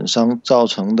面的损伤造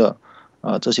成的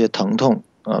这些疼痛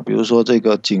比如说这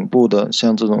个颈部的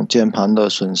像这种键盘的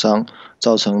损伤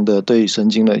造成的对神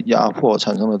经的压迫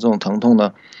产生的这种疼痛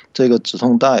呢，这个止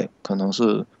痛带可能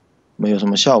是没有什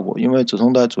么效果，因为止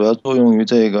痛带主要作用于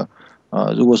这个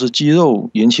如果是肌肉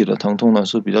引起的疼痛呢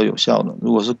是比较有效的，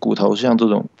如果是骨头像这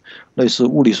种类似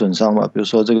物理损伤吧，比如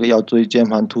说这个腰椎间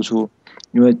盘突出，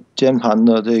因为键盘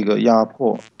的这个压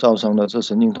迫造成的这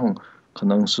神经痛可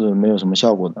能是没有什么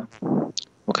效果的。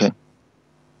OK。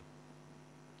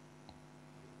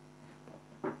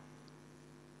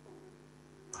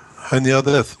Any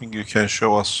other thing you can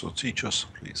show us or teach us,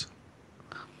 please?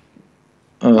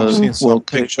 I've seen some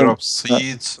picture of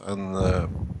seeds and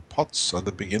pots at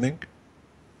the beginning.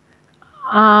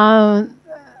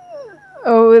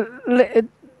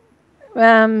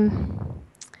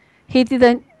 He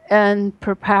didn't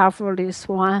prepare for this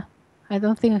one. I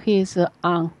don't think he's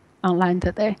online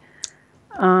today.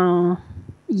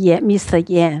 Yeah, Mr.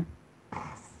 Yan.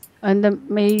 And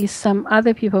maybe some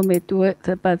other people may do it,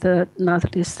 but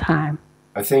not this time.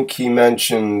 I think he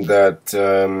mentioned that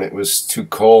it was too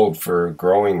cold for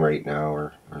growing right now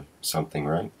or something,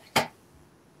 right?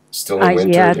 Still in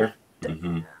winter yeah. here?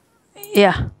 Mm-hmm.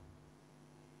 Yeah.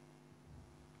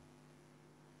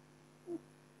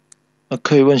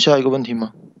 可以问下一个问题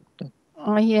吗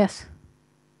？Yes.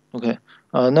 OK，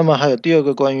 那么还有第二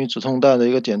个关于止痛带的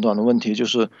一个简短的问题，就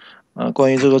是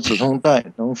关于这个止痛带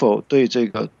能否对这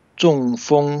个中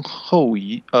风后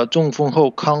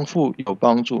康复有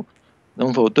帮助？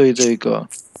能否对这个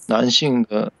男性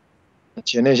的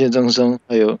前列腺增生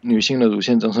还有女性的乳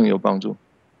腺增生有帮助？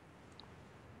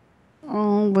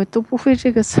我都不会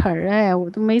这个词儿哎，我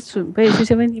都没准备，这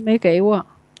些问题没给我。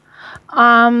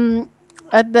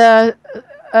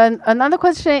Another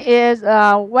question is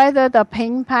whether the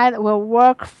pain pad will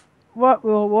work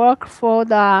for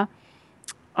the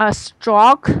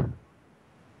stroke.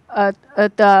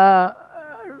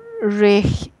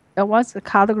 What's it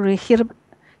called?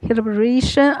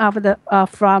 Rehabilitation of the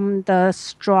from the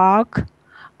stroke,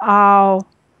 or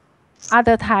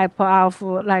other type of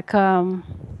like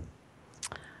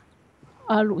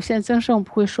乳腺增生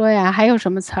不会说呀，还有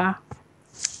什么词儿？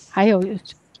还有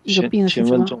一个病是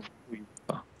什么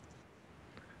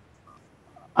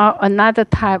？Another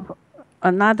type,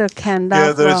 another kind of.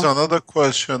 Yeah, there is another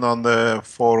question on the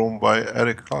forum by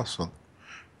Eric Clausen.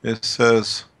 It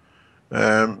says,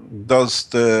 does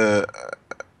the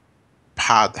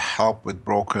pad help with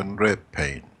broken rib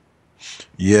pain?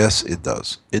 Yes, it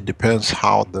does. It depends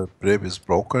how the rib is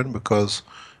broken, because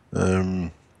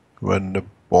when the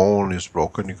bone is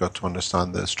broken, you got to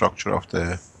understand the structure of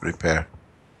the repair.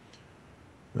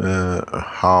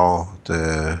 How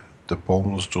the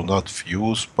bones do not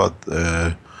fuse, but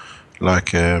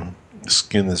like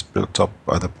skin is built up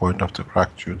at the point of the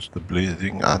fracture, the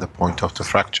bleeding at the point of the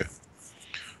fracture.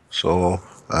 So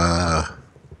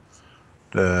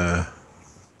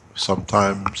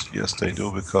sometimes yes, they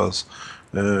do, because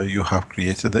you have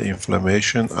created the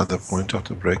inflammation at the point of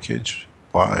the breakage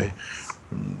by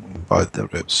the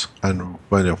ribs. And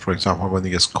when, for example, when it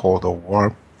gets cold or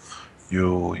warm,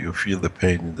 you feel the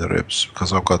pain in the ribs,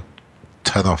 because I've got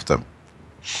 10 of them.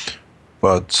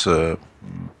 But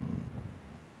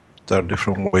there are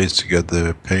different ways to get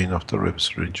the pain of the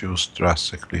ribs reduced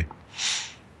drastically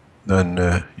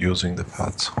than using the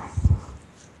pads.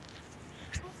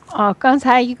 刚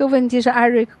才一个问题是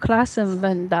Eric Clausen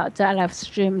问的，在 live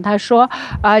stream， 他说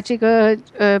这个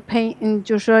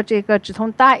就是说这个止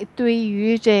痛带对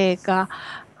于这个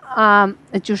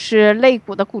就是肋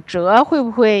骨的骨折会不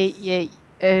会也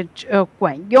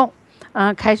管用？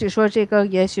开始说这个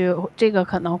也许这个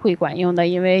可能会管用的，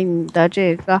因为你的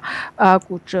这个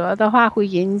骨折的话会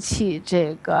引起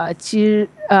这个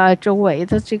周围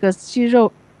的这个肌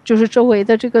肉。就是周围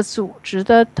的这个组织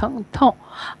的疼痛，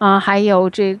还有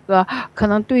这个可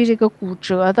能对这个骨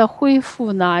折的恢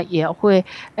复呢，也会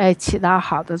起到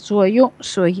好的作用，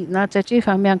所以呢，在这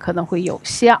方面可能会有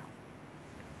效。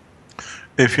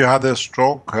If you had a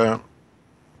stroke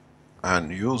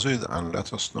and use it and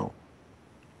let us know.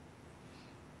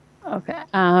 OK，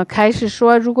开始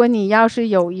说，如果你要是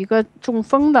有一个中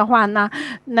风的话呢，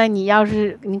那你要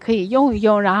是你可以用一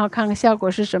用，然后看看效果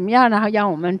是什么样，然后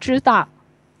让我们知道。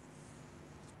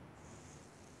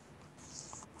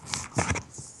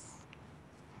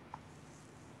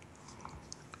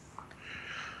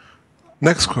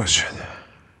Next question.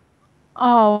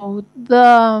 Oh,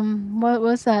 what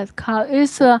was that called?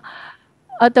 It's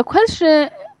the question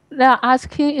they're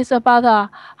asking is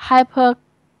about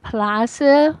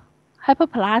hyperplasia,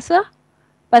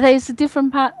 but it's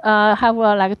different part. Have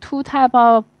like two type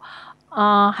of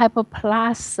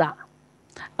hyperplasia.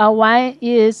 One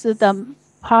is the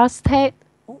prostate.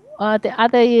 The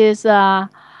other is a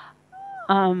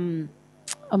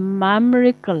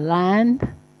mammary gland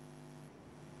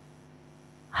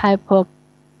hyperplasia.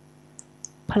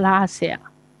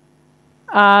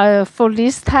 For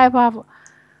this type of,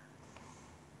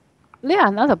 they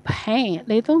are not pain.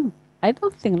 I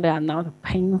don't think they are not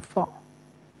painful.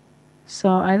 So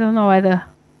I don't know whether.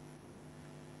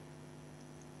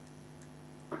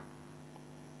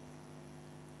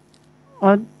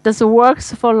 Does it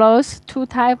works for those two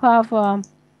type of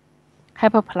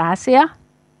hyperplasia?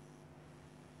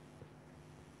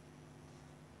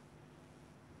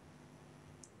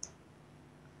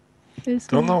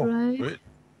 Don't know. Right?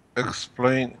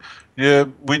 Explain. Yeah,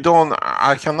 we don't.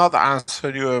 I cannot answer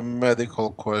you a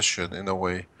medical question in a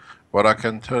way, but I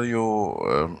can tell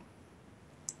you,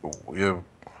 we've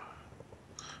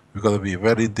got to be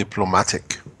very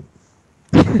diplomatic.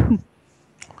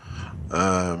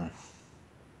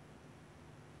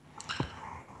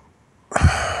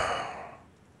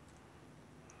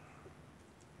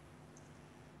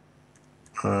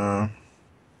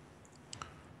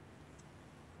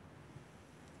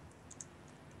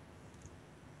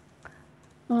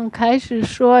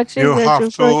 You have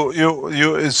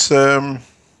to.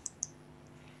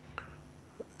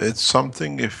 It's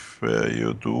something if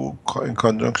you do in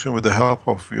conjunction with the help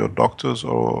of your doctors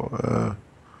or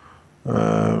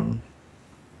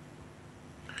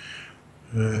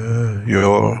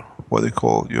your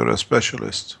you're a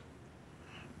specialist,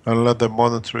 and let them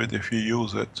monitor it if you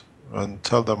use it, and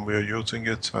tell them we are using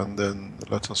it, and then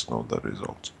let us know the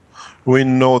results. We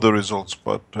know the results,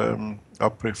 but I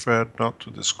prefer not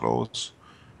to disclose,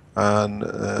 and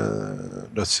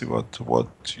let's see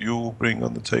what you bring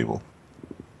on the table.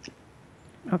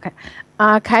 OK，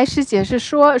开始解释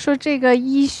说这个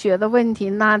医学的问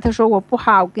题呢，他说我不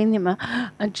好跟你们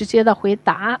直接的回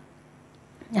答，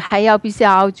还要比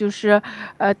较就是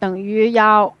等于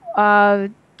要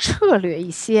策略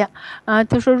一些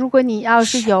他说如果你要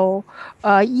是有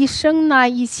医生呢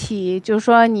一起，就是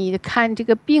说你看这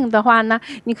个病的话呢，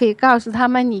你可以告诉他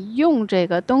们你用这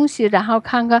个东西，然后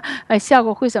看看效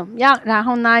果会怎么样，然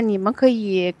后呢你们可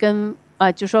以跟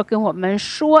就说跟我们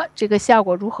说这个效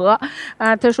果如何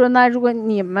他说呢，如果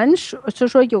你们就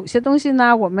说有些东西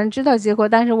呢，我们知道结果，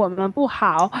但是我们不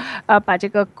好把这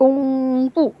个公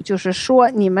布，就是说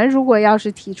你们如果要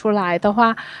是提出来的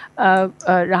话，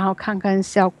然后看看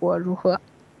效果如何。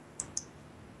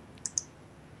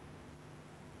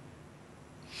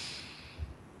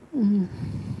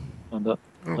好的，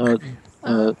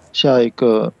下一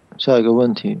个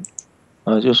问题，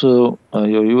就是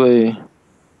有一位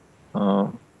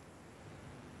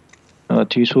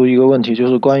提出一个问题，就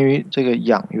是关于这个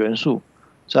氧元素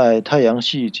在太阳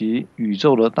系及宇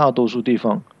宙的大多数地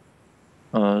方，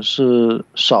是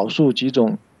少数几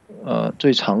种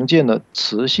最常见的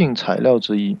磁性材料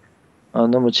之一。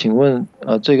那么请问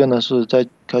这个呢是在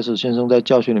开始先生在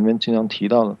教学里面经常提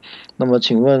到的。那么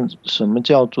请问什么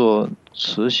叫做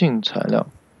磁性材料？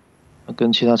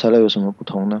跟其他材料有什么不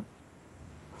同呢？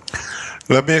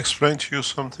 Let me explain to you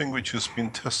something which has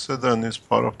been tested and is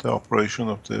part of the operation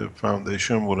of the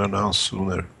foundation. We'll announce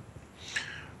sooner.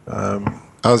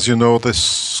 As you know,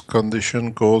 this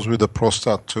condition goes with the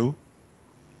prostate too.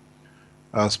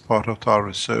 As part of our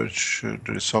research,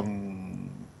 there is some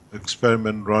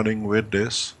experiment running with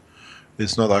this.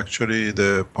 It's not actually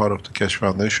the part of the Keshe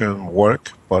Foundation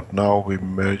work, but now we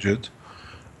merge it.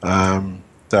 There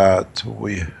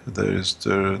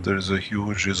is a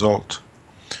huge result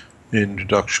in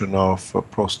reduction of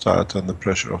prostate and the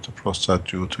pressure of the prostate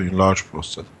due to enlarged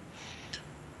prostate.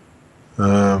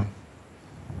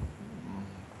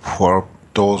 For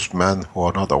those men who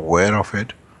are not aware of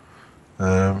it,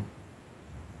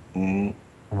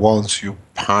 once you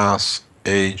pass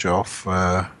age of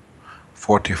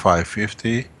 45,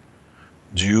 50,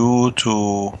 due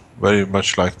to very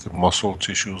much like the muscle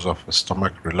tissues of the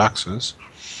stomach relaxes,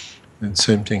 the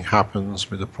same thing happens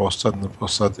with the prostate, and the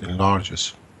prostate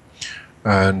enlarges.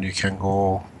 And you can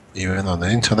go even on the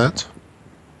internet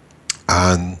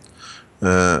and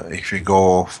If you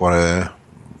go for a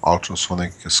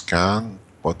ultrasonic scan,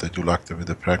 what they do like with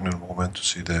the pregnant woman to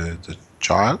see the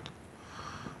child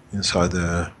inside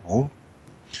the womb,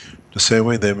 the same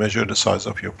way they measure the size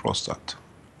of your prostate.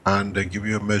 And they give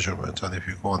you a measurement, and if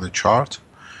you go on the chart,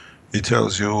 it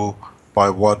tells you by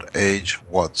what age,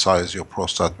 what size your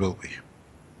prostate will be.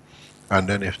 And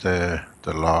then if the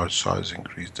large size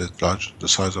increases, the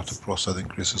size of the prostate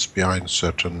increases behind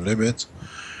certain limits,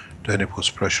 then it puts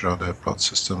pressure on the blood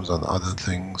systems and other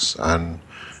things, and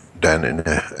then in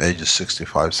the ages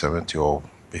 65, 70 or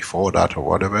before that or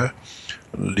whatever,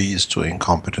 leads to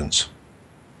incompetence.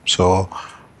 So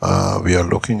we are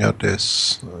looking at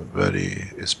this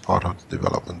it's part of the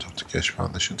development of the Keshe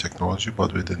Foundation technology,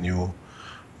 but with a new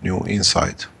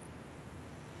insight.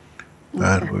 Okay.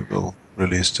 And we will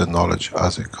release the knowledge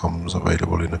as it comes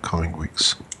available in the coming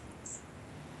weeks.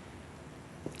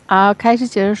 开始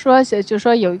解释说，就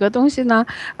说有一个东西呢，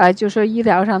就说医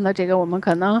疗上的这个，我们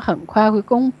可能很快会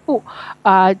公布，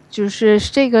就是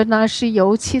这个呢是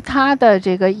由其他的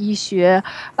这个医学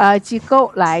机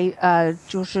构来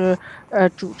就是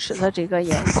主持的这个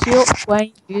研究，关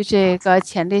于这个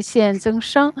前列腺增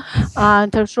生，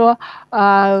他说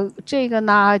这个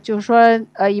呢就是说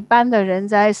一般的人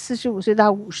在45岁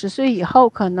到50岁以后，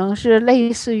可能是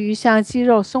类似于像肌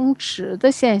肉松弛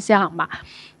的现象嘛。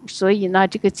所以呢，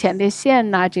这个前列腺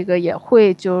呢，这个也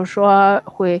会就是说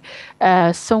会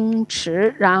松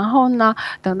弛，然后呢，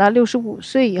等到65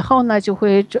岁以后呢，就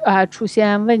会出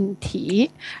现问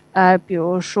题，比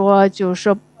如说就是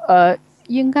说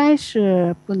应该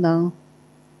是不能，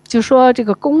就说这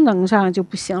个功能上就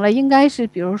不行了，应该是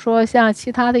比如说像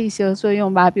其他的一些作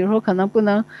用吧，比如说可能不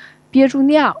能憋住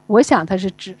尿，我想它是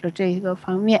指的这个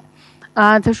方面，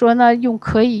他说呢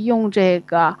可以用这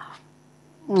个。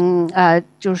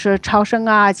就是超声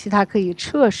其他可以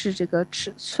测试这个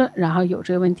尺寸，然后有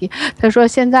这个问题。他说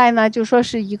现在呢，就说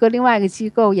是另外一个机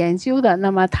构研究的，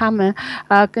那么他们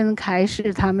跟凯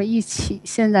氏他们一起，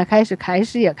现在开始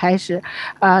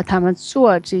他们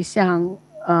做这项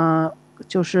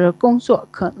就是工作，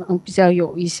可能比较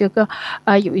有一些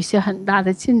很大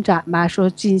的进展吧，说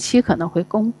近期可能会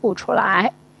公布出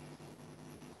来。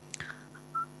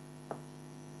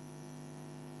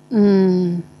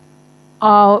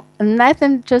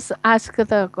Nathan just asked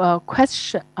the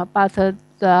question about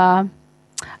the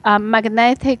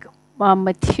magnetic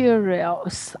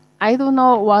materials. I don't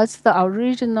know what's the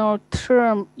original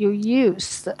term you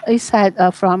used. It said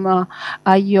from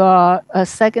your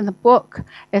second book.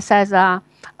 It says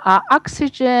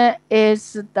oxygen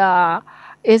is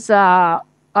a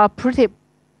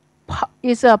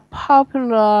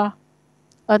popular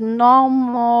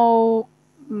normal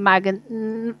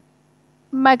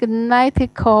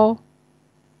magnetical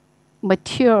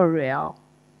material.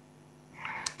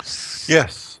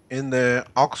 Yes, in the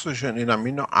oxygen, in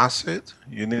amino acid,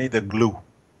 you need a glue,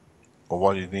 or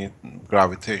what you need,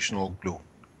 gravitational glue.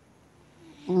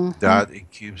 That it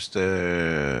keeps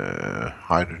the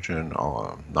hydrogen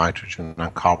or nitrogen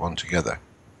and carbon together.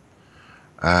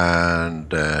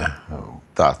 And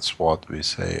that's what we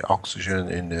say, oxygen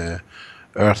in the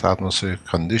Earth atmospheric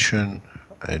condition,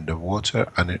 in the water,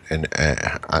 and in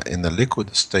the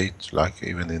liquid state, like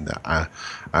even in the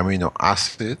amino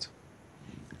acid,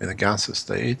 in the gaseous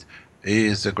state,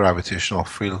 is the gravitational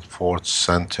field force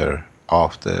center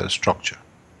of the structure.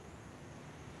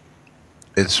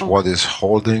 It's what is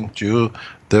holding you.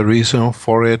 The reason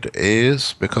for it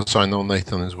is because I know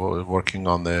Nathan is working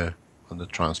on the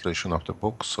translation of the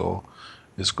book, so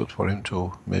it's good for him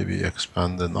to maybe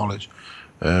expand the knowledge.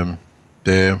 The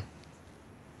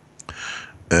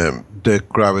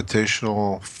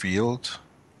gravitational field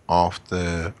of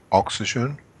the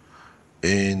oxygen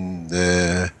in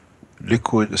the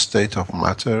liquid state of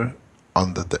matter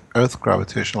under the Earth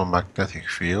gravitational magnetic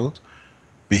field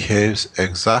behaves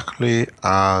exactly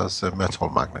as a metal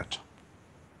magnet.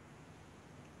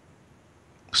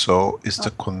 So it's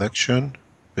the connection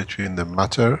between the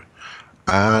matter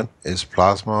and its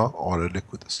plasma or a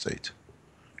liquid state.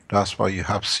 That's why you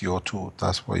have CO2,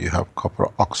 that's why you have copper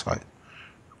oxide.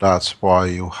 That's why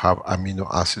you have amino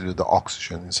acid with the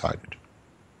oxygen inside it.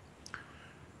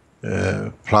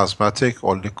 Plasmatic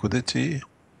or liquidity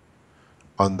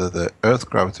under the Earth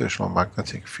gravitational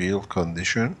magnetic field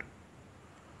condition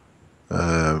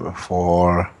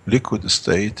for liquid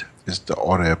state is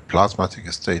or a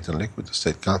plasmatic state and liquid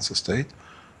state, gaseous state.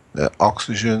 The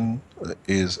oxygen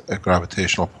is a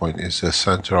gravitational point, is the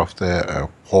center of the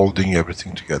holding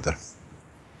everything together.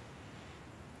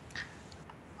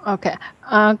 OK，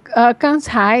刚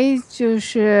才就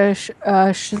是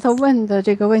石头问的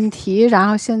这个问题，然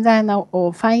后现在呢，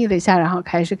我翻译了一下，然后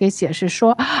开始给解释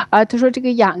说，他说这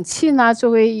个氧气呢，作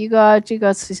为一个这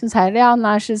个磁性材料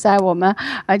呢，是在我们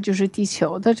就是地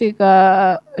球的这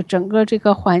个整个这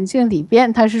个环境里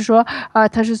边，它是说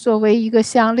它是作为一个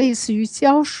像类似于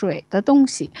胶水的东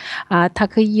西，它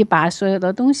可以把所有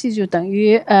的东西就等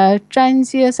于粘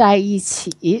接在一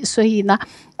起，所以呢。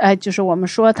就是我们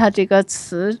说它这个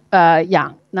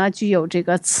氧呢具有这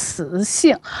个磁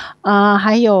性，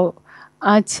还有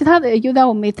其他的有点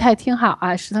我没太听好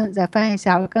啊，石头你再翻译一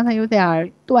下，我刚才有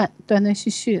点断续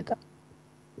续的。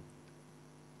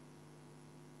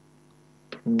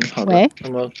好的。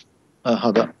那么，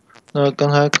好的。那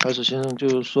刚才开始先生就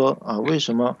是说为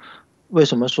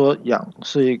什么说氧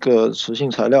是一个磁性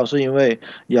材料？是因为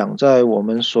氧在我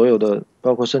们所有的，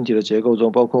包括身体的结构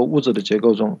中，包括物质的结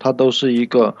构中，它都是一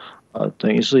个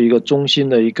等于是一个中心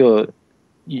的一个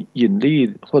引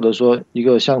力，或者说一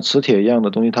个像磁铁一样的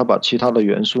东西，它把其他的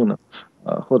元素呢，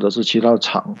或者是其他的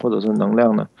场，或者是能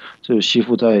量呢，就吸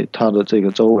附在它的这个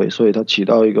周围，所以它起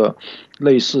到一个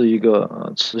类似一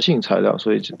个磁性材料，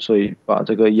所以把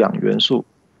这个氧元素。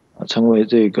成为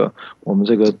这个我们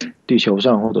这个地球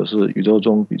上或者是宇宙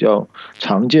中比较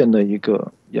常见的一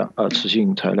个磁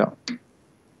性材料。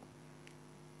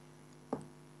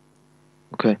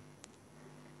OK，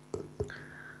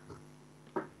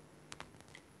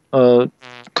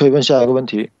可以问下一个问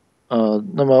题。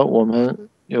那么我们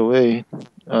有位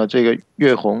这个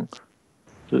月红，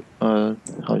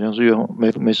好像是月红，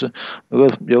没事。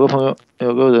有个朋友，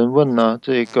有个人问呢，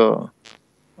这个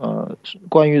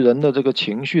关于人的这个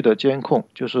情绪的监控，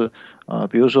就是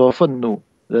比如说愤怒，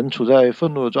人处在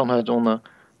愤怒的状态中呢，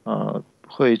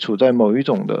会处在某一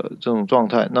种的这种状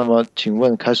态。那么，请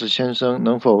问开始先生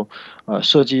能否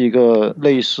设计一个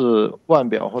类似腕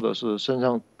表或者是身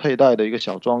上佩戴的一个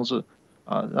小装置，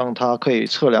让他可以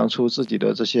测量出自己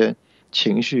的这些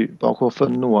情绪，包括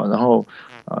愤怒然后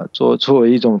作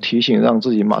为一种提醒，让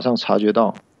自己马上察觉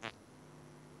到。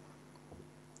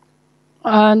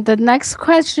The next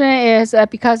question is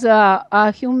because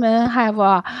human have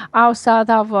all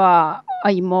sort of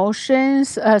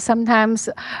emotions. Sometimes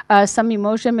some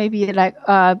emotion may be like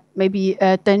maybe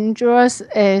dangerous.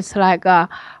 It's like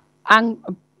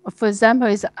for example,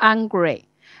 it's angry.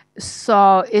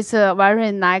 So it's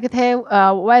very negative.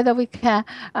 Whether we can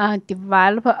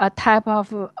develop a type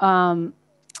of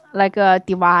like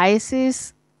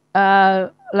devices,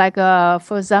 like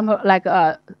for example, like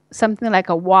something like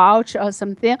a watch or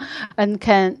something, and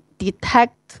can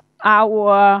detect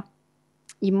our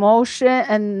emotion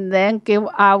and then give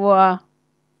our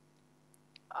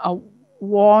a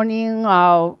warning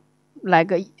or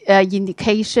like a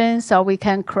indication, so we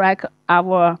can correct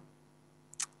our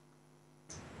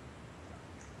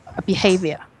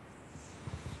behavior.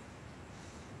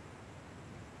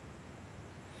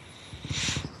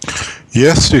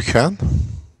 Yes, you can.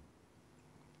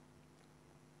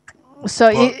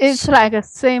 So it's like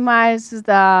same as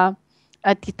the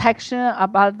detection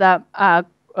about the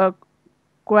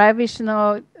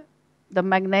gravitational, the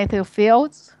magnetic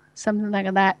fields, something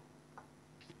like that.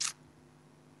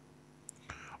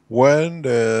 When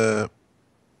the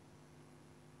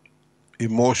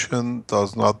emotion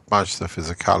does not match the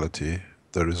physicality,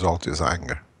 the result is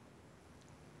anger.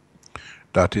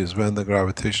 That is when the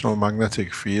gravitational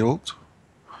magnetic field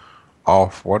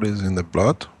of what is in the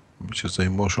blood, which is the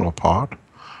emotional part,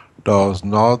 does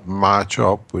not match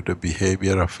up with the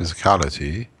behavior of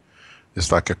physicality.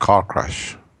 It's like a car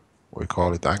crash. We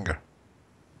call it anger.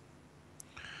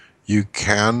 You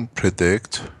can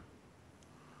predict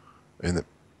in a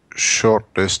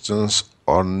short distance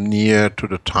or near to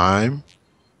the time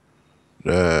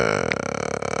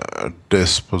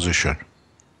this position.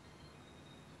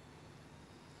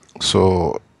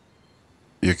 So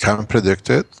you can predict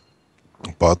it,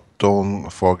 but don't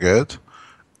forget,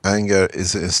 anger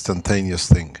is an instantaneous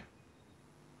thing.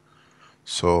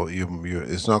 So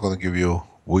it's not going to give you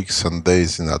weeks and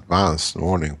days in advance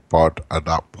warning, but at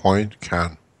that point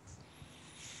can.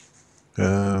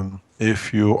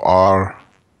 If you are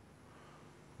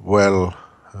well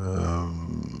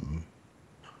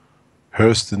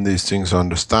versed in these things,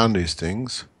 understand these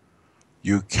things,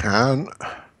 you can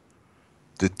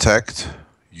detect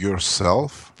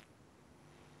yourself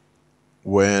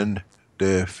when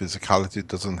the physicality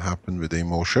doesn't happen with the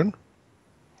emotion,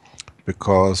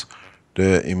 because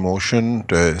the emotion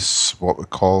is what we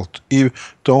call,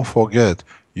 don't forget,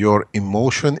 your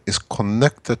emotion is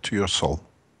connected to your soul.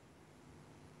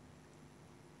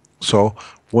 So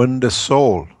when the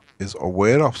soul is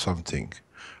aware of something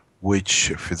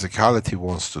which physicality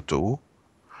wants to do,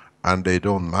 and they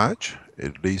don't match,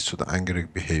 it leads to the angry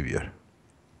behavior.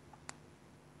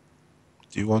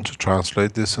 Do you want to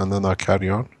translate this and then I'll carry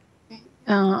on?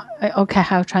 Okay,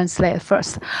 I'll translate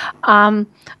first.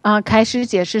 开始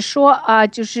解释说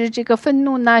就是这个愤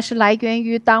怒呢，是来源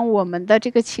于当我们的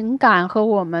这个情感和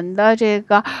我们的这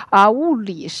个物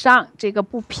理上这个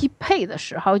不匹配的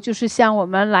时候，就是像我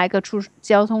们来个出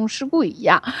交通事故一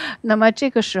样，那么这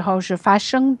个时候是发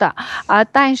生的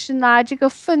但是呢，这个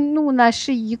愤怒呢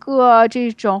是一个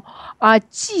这种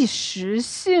即时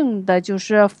性的，就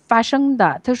是发生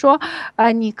的。他说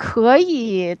你可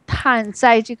以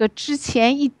在这个之前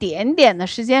一点点的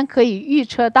时间可以预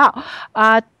测到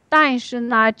但是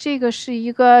呢，这个是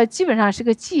一个基本上是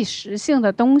个即时性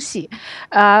的东西，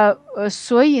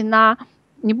所以呢，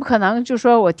你不可能就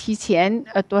说我提前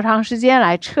多长时间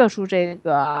来测出这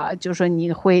个，就说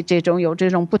你会有这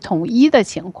种不统一的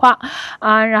情况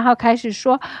然后开始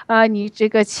说你这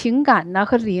个情感呢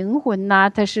和灵魂呢，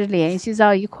它是联系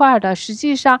到一块儿的。实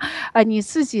际上你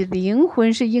自己灵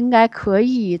魂是应该可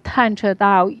以探测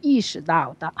到、意识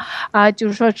到的就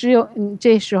是说只有你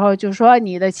这时候就是说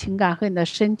你的情感和你的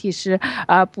身体是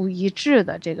不一致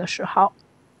的这个时候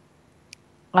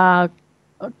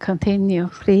continue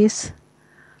please.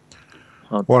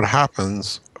 What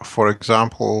happens, for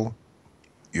example,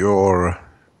 your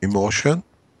emotion,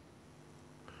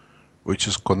 which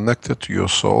is connected to your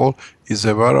soul, is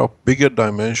aware of bigger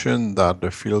dimension than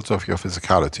the fields of your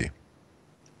physicality.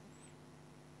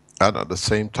 And at the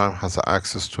same time has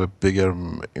access to a bigger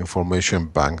information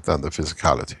bank than the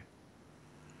physicality.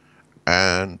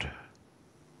 And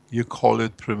you call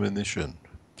it premonition.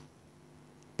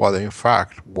 But in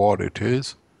fact, what it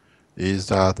is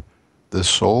that the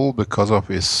soul, because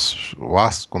of its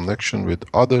vast connection with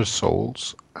other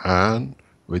souls and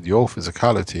with your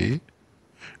physicality,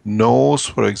 knows,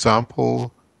 for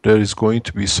example, there is going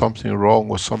to be something wrong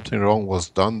or something wrong was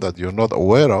done that you're not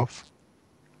aware of,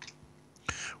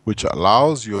 which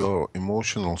allows your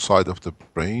emotional side of the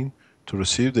brain to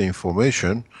receive the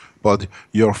information, but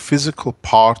your physical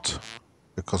part,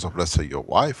 because of, let's say, your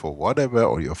wife or whatever,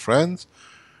 or your friends,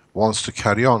 wants to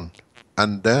carry on.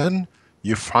 And then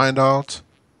you find out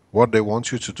what they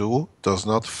want you to do does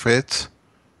not fit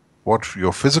what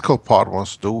your physical part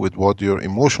wants to do with what your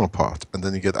emotional part, and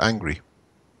then you get angry.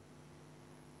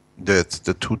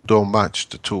 The two don't match.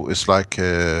 The two is like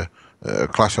a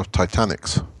clash of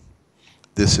titanics.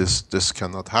 This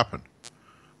cannot happen.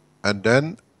 And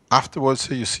then afterwards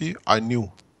you see, I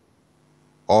knew.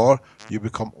 Or you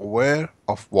become aware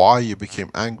of why you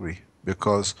became angry,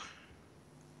 because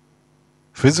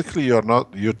physically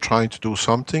you're trying to do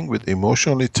something, with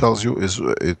emotionally tells you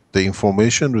the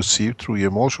information received through your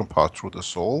emotional part, through the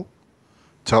soul,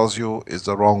 tells you is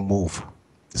the wrong move,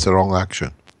 it's the wrong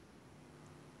action.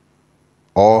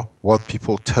 Or what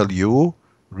people tell you,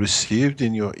 received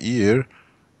in your ear,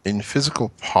 in physical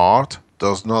part,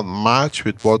 does not match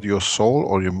with what your soul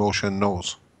or your emotion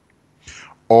knows.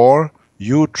 Or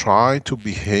you try to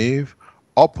behave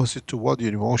opposite to what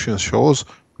your emotion shows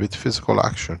with physical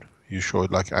action. You show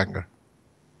it like anger.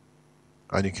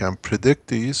 And you can predict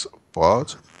these,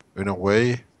 but in a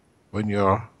way, when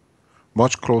you're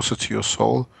much closer to your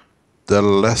soul, the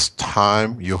less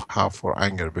time you have for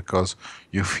anger, because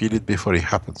you feel it before it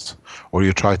happens. Or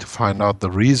you try to find out the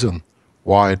reason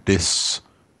why this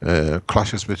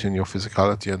clashes between your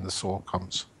physicality and the soul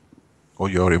comes, or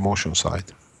your emotion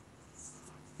side.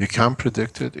 You can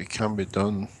predict it, it can be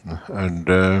done,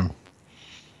 and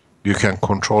you can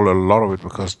control a lot of it,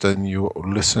 because then you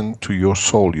listen to your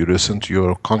soul, you listen to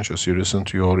your conscious, you listen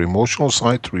to your emotional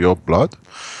side through your blood.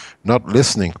 Not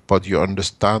listening, but you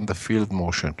understand the field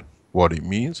motion, what it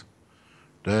means.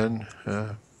 Then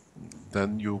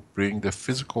you bring the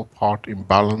physical part in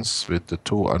balance with the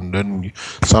two, and then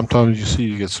sometimes you see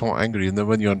you get so angry, and then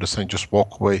when you understand, just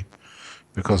walk away,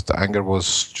 because the anger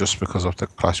was just because of the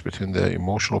clash between the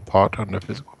emotional part and the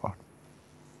physical part.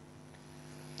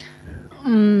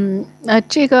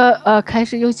 这个开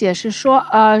始有解释说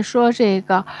说这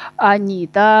个你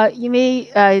的，因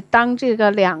为当这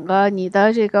个两个你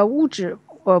的这个物质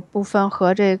部分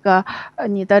和这个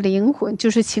你的灵魂，就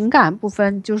是情感部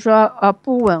分，就是说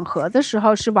不吻合的时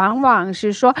候，是往往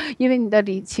是说，因为你的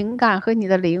情感和你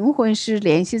的灵魂是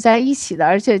联系在一起的，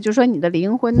而且就是说你的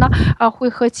灵魂呢会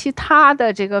和其他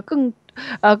的这个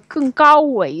更高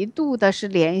维度的是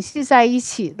联系在一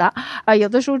起的有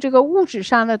的时候这个物质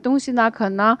上的东西呢，可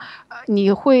能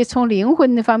你会从灵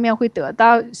魂那方面会得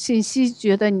到信息，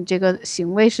觉得你这个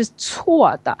行为是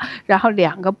错的，然后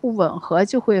两个不吻合，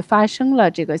就会发生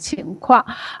了这个情况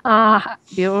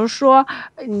比如说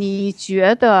你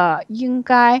觉得应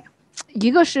该一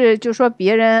个是就是说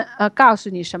别人告诉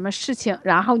你什么事情，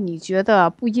然后你觉得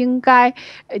不应该，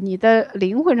你的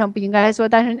灵魂上不应该做，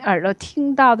但是你耳朵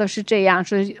听到的是这样，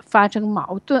所以发生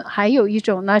矛盾。还有一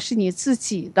种呢是你自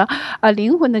己的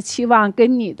灵魂的期望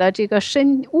跟你的这个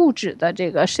物质的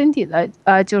这个身体的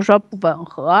就是说不吻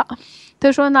合。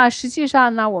他说呢，实际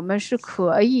上呢，我们是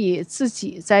可以自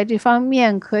己在这方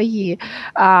面可以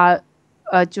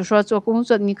就说做工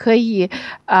作，你可以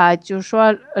就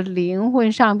说灵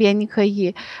魂上边，你可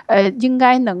以应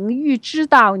该能预知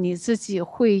到你自己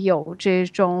会有这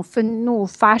种愤怒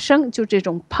发生，就这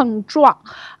种碰撞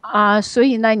所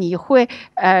以呢，你会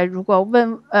如果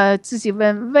自己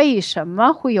问为什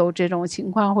么会有这种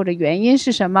情况或者原因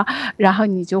是什么，然后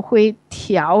你就会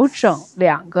调整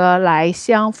两个来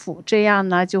相符，这样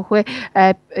呢就会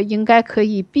应该可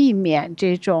以避免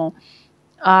这种。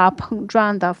碰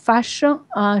撞的发生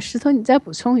石头，你再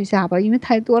补充一下吧，因为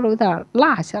太多了，有点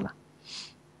落下了。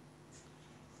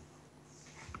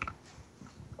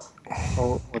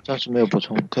我暂时没有补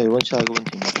充，可以问下一个问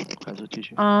题吗？还是继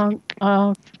续？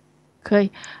可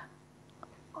以。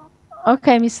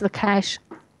Okay, Mr. Cash.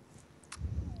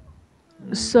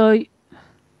 So.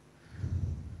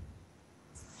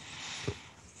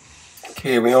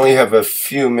 Okay, we only have a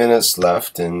few minutes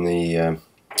left in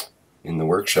the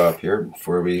workshop here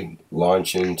before we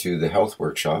launch into the health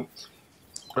workshop.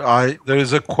 There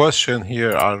is a question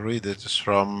here. I'll read it. It's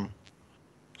from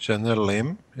Jenner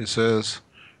Lim. It says,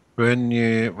 when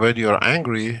you're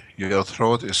angry, your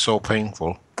throat is so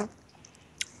painful.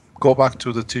 Go back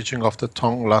to the teaching of the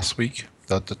tongue last week,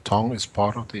 that the tongue is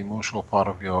part of the emotional part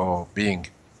of your being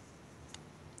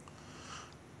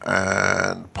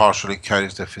and partially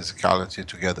carries the physicality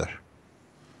together.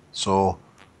 So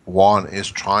one is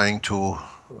trying to,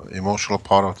 emotional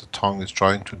part of the tongue is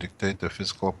trying to dictate the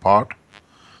physical part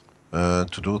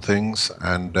to do things,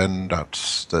 and then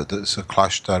there's a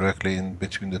clash directly in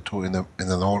between the two in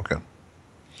an organ.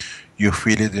 You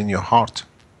feel it in your heart.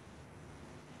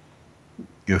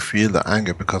 You feel the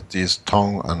anger because these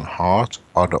tongue and heart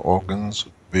are the organs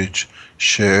which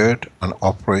shared and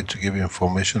operate to give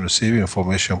information, receive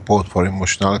information, both for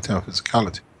emotionality and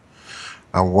physicality.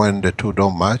 And when the two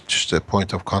don't match, the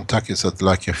point of contact is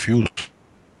like a fuse.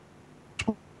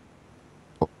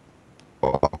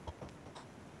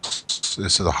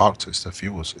 It's the heart, it's the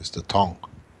fuse, it's the tongue.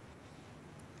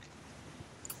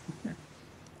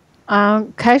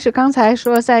 开始刚才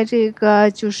说，在这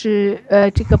个就是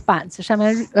这个板子上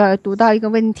面读到一个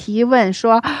问题，问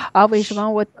说为什么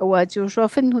我就是说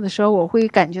愤怒的时候，我会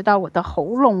感觉到我的喉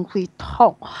咙会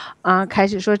痛开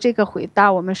始说这个回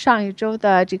到我们上一周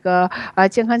的这个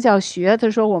健康教学，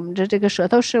他说我们的这个舌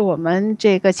头是我们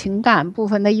这个情感部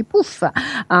分的一部分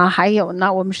还有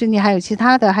呢，我们身体还有其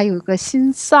他的，还有一个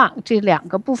心脏，这两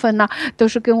个部分呢都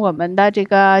是跟我们的这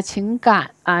个情感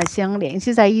相联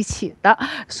系在一起的，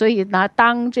所以呢，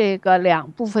当这个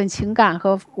两部分情感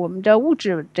和我们的物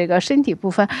质这个身体部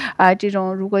分这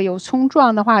种如果有冲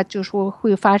撞的话，就说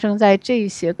会发生在这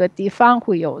些个地方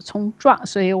会有冲撞，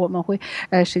所以我们会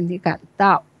身体感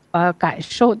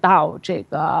受到这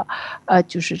个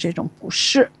就是这种不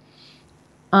适。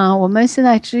我们现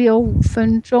在只有5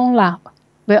分钟了。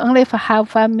We only have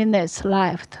 5 minutes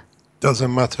left.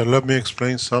 Doesn't matter. Let me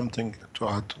explain something to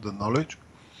add to the knowledge.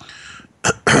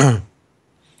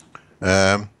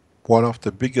 One of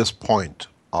the biggest point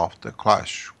of the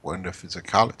clash when the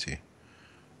physicality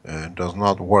does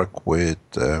not work with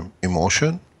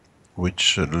emotion,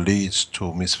 which leads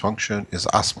to misfunction, is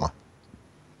asthma.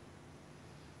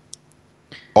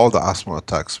 All the asthma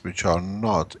attacks which are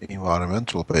not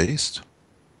environmental based,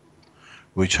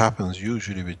 which happens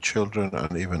usually with children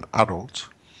and even adults,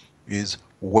 is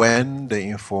when the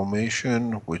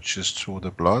information which is through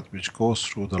the blood, which goes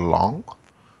through the lung,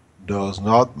 does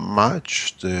not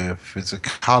match the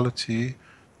physicality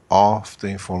of the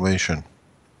information,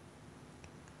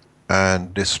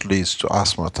 and this leads to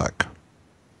asthma attack.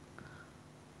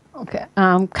 Okay.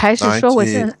 开始说我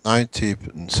现在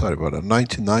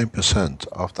 99%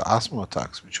 of the asthma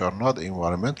attacks which are not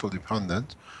environmental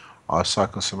dependent are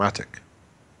psychosomatic.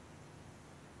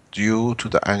 Due to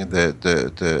the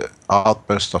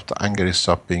outburst of the anger, it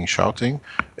stops being shouting.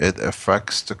 It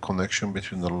affects the connection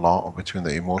between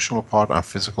the emotional part and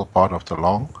physical part of the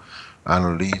lung,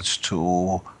 and leads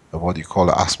to what you call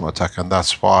an asthma attack. And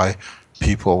that's why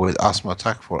people with asthma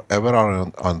attack forever are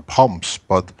on pumps.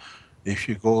 But if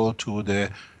you go to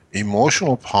the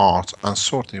emotional part and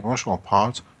sort the emotional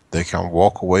part, they can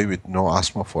walk away with no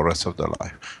asthma for the rest of their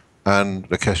life. And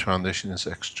the Keshe Foundation is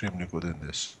extremely good in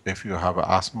this. If you have an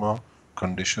asthma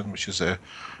condition, which is an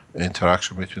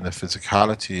interaction between the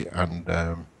physicality and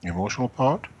emotional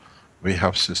part, We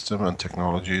have system and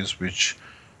technologies which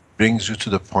brings you to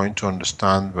the point to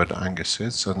understand where the anger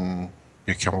sits, and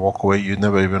you can walk away. You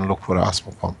never even look for an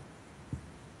asthma pump.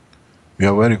 We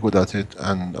are very good at it,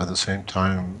 and at the same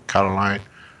time, Caroline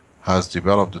has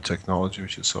developed the technology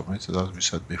which is submitted, as we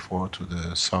said before, to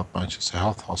the South Manchester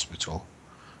Health Hospital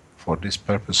for this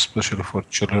purpose, especially for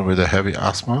children with a heavy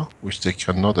asthma, which they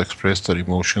cannot express their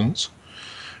emotions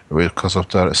because of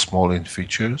their small in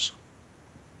features.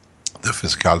 The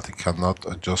physicality cannot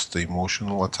adjust the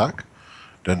emotional attack,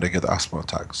 then they get asthma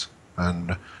attacks.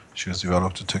 And she has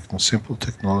developed a simple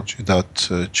technology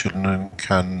that children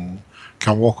can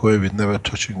walk away with never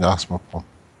touching the asthma pump.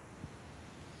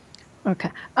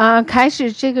 OK，开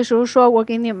始这个时候说，我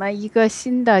给你们一个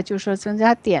新的，就是说增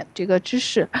加点这个知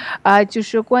识，就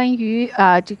是关于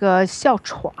这个哮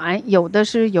喘，有的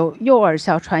是有幼儿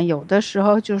哮喘，有的时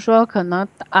候就是说可能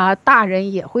大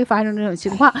人也会发生这种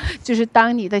情况，就是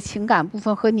当你的情感部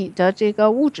分和你的这个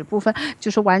物质部分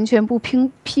就是完全不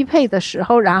匹配的时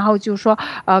候，然后就说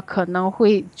可能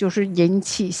会就是引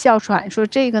起哮喘。说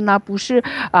这个呢不是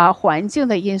环境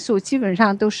的因素，基本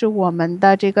上都是我们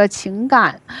的这个情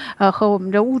感和我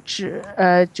们的物质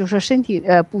就是身体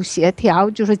不协调，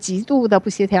就是极度的不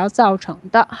协调造成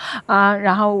的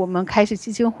然后我们开始基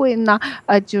金会呢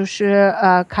就是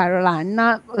卡罗兰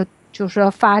呢就是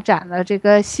发展了这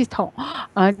个系统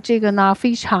这个呢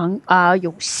非常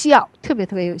有效，特别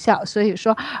有效。所以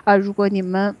说如果你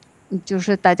们就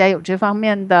是大家有这方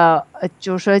面的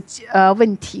就是说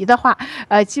问题的话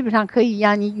基本上可以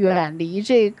让你远离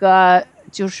这个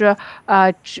就是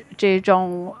这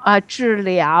种治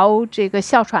疗这个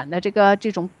哮喘的这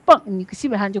种泵，你基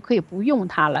本上就可以不用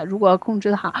它了。如果控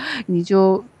制得好，你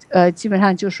就基本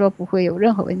上就说不会有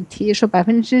任何问题。说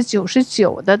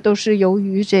99%的都是由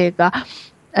于这个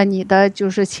你的就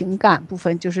是情感部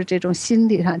分，就是这种心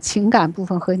理上情感部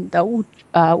分和你的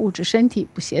物质身体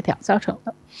不协调造成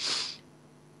的。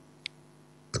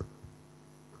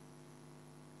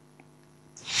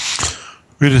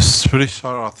We just really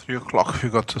start at 3 o'clock. We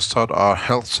got to start our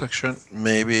health section.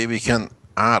 Maybe we can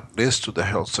add this to the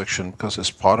health section because it's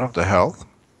part of the health.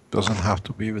 Doesn't have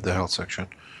to be with the health section.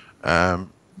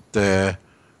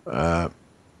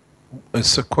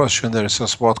 It's a question that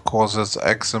says, what causes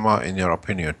eczema in your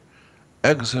opinion?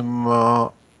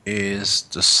 Eczema is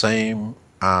the same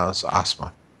as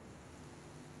asthma.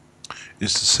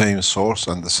 It's the same source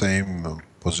and the same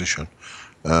position.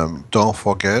 Don't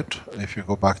forget, if you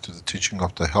go back to the teaching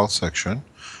of the health section,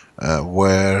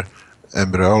 where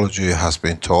embryology has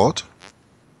been taught,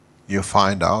 you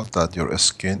find out that your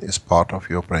skin is part of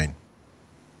your brain.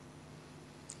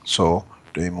 So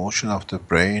the emotion of the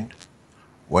brain,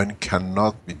 when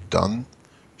cannot be done,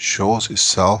 shows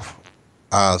itself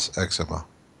as eczema.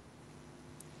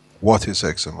 What is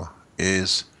eczema?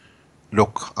 Is,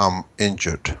 look, I'm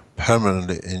injured,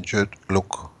 permanently injured,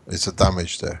 look, it's a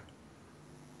damage there.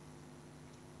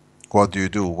 What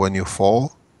do? When you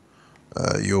fall,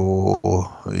 you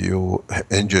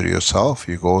injure yourself,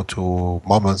 you go to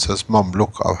mom and says, Mom,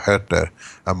 look, I've hurt there.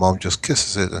 And mom just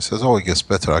kisses it and says, oh, it gets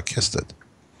better, I kissed it.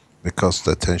 Because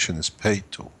the attention is paid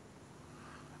to.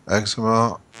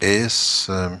 Eczema is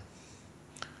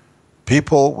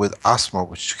people with asthma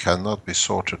which cannot be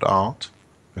sorted out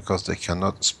because they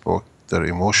cannot spoke their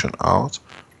emotion out.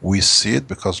 We see it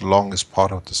because lung is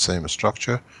part of the same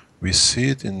structure. We see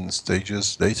it in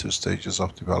stages, later stages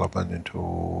of development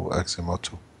into eczema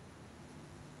too.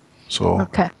 So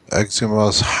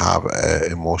eczemas have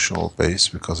an emotional base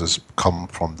because it's come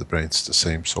from the brain. It's the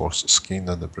same source, skin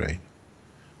and the brain.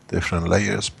 Different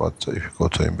layers, but if you go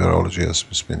to embryology, as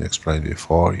has been explained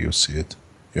before, you see it.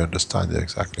 You understand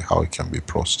exactly how it can be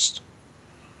processed.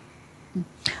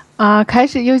 开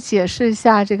始又解释一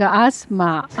下这个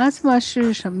asthma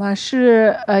是什么？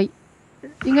是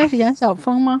应该是杨晓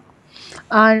峰吗？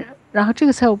然后这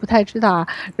个词我不太知道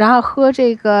然后和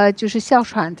这个就是哮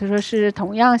喘，他说是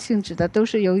同样性质的，都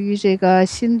是由于这个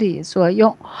心理作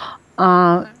用。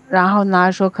然后呢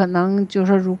说可能就是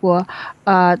说如果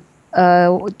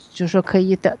就说可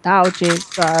以得到这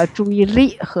个注意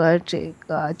力和这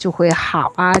个就会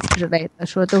好之类的，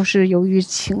说都是由于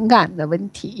情感的问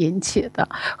题引起的，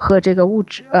和这个物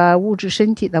质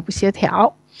身体的不协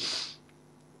调。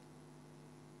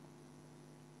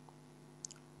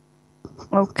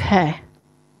Okay.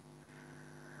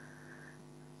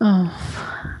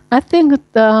 I think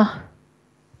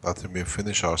I think we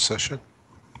finish our session.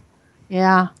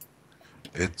 Yeah.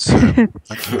 It's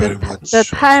thank you very much the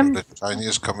time, for the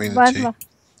Chinese community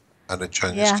and the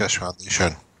Chinese Keshe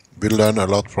Foundation. We learn a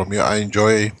lot from you. I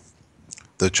enjoy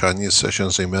the Chinese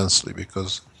sessions immensely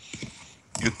because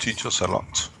you teach us a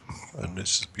lot. and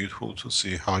it's beautiful to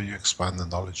see how you expand the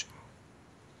knowledge.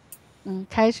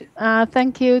 Cash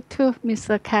thank you to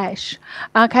Mr. Cash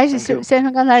凯许 Thank you. 先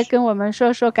生刚才跟我们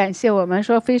说感谢我们，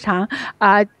说非常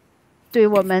对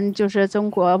我们就是中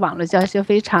国网络教学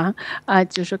非常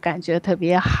就是感觉特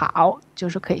别好，就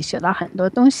是可以学到很多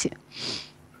东西。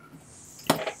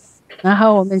然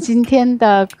后我们今天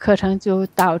的课程就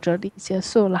到这里结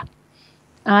束了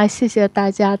谢谢大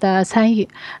家的参与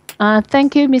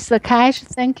Thank you, Mr. Cash.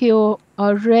 Thank you,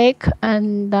 Rick,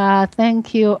 and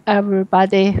thank you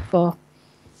everybody for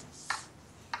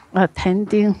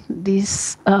attending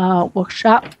this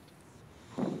workshop.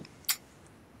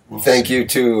 Thank you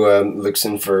to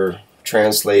Luxon for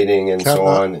translating and so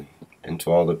on, and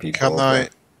to all the people.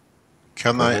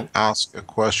 Can I ask a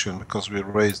question, because we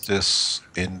raised this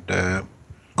in the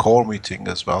core meeting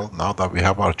as well, now that we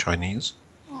have our Chinese?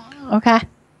 Okay.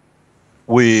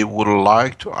 We would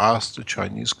like to ask the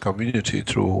Chinese community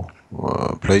through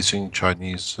placing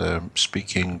Chinese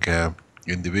speaking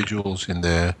individuals in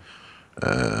the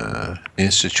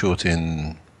institute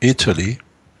in Italy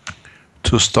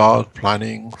to start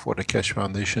planning for the Keshe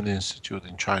Foundation Institute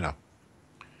in China.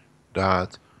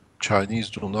 That Chinese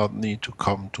do not need to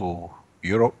come to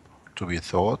Europe to be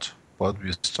taught, but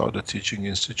we start a teaching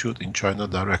institute in China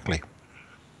directly.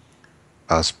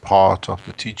 As part of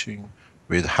the teaching,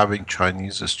 with having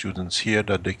Chinese students here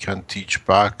that they can teach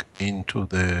back into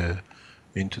the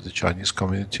Chinese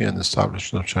community and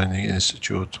establish the Chinese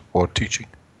Institute for teaching.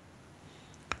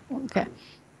 Okay.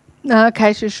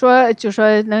 开始说就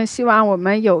说能希望我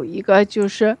们有一个就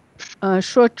是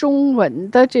说中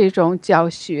文的这种教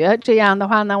学，这样的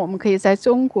话呢，我们可以在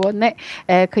中国内，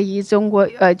可以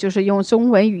就是用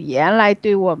中文语言来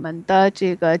对我们的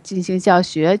这个进行教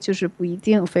学，就是不一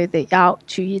定非得要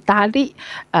去意大利，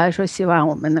说希望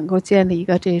我们能够建立一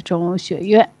个这种学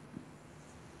院。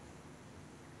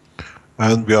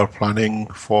And we are planning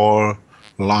for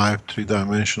live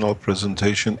three-dimensional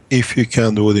presentation, if you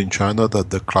can do it in China,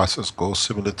 that the classes go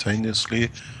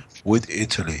simultaneously with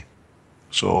Italy.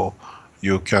 So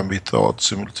you can be taught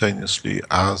simultaneously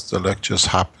as the lectures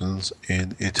happens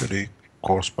in Italy,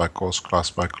 course by course, class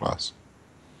by class.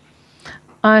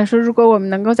 说如果我们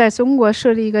能够在中国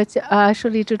设立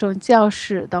这种教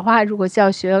室的话，如果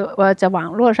教学在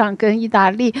网络上跟意大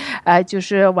利就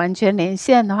是完全连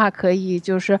线的话，可以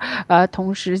就是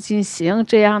同时进行，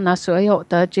这样呢，所有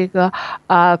的这个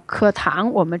课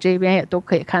堂我们这边也都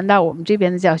可以看到，我们这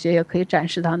边的教学也可以展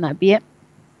示到那边。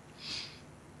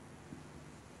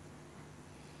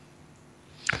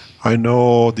I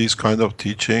know these kind of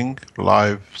teaching,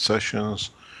 live sessions,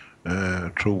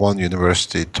 through one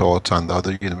university taught and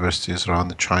other universities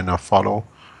around China follow,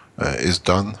 is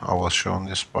done. I was shown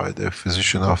this by the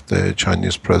physician of the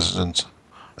Chinese president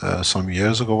some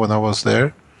years ago when I was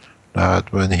there,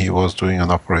 that when he was doing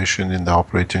an operation in the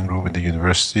operating room in the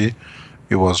university,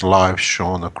 it was live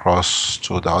shown across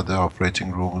to the other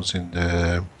operating rooms in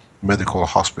the medical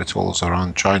hospitals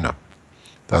around China,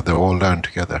 that they all learn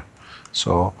together.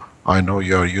 So I know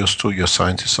you're used to, your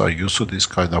scientists are used to these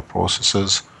kind of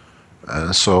processes.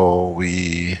 So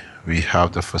we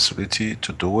have the facility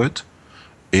to do it.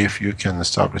 If you can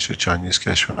establish a Chinese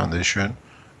Keshe Foundation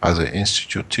as an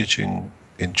institute teaching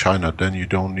in China, then you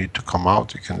don't need to come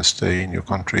out. You can stay in your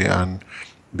country and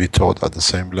be taught at the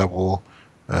same level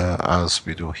as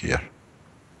we do here.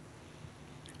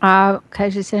 开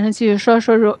始先生继续说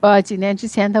几年之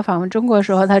前他访问中国的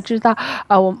时候，他知道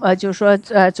就说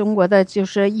中国的就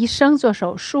是医生做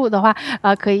手术的话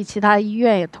可以其他医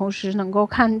院也同时能够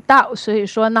看到，所以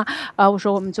说呢我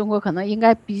说我们中国可能应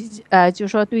该就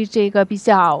说对这个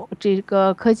这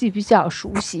个科技比较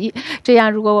熟悉，这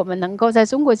样如果我们能够在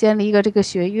中国建立一个这个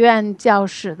学院教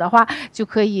室的话，就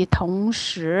可以同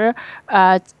时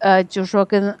就说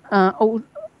跟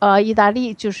意大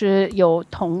利就是有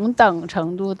同等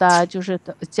程度的就是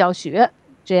教学，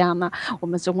这样呢我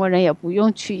们中国人也不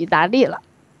用去意大利了。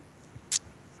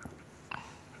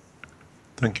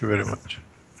Thank you very much.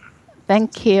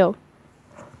 Thank you.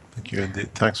 Thank you indeed.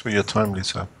 Thanks for your time,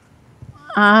 Lisa.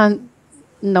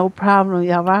 No problem.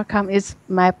 You're welcome. It's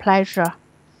my pleasure.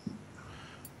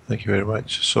 Thank you very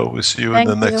much. So we'll see you in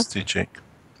the next teaching.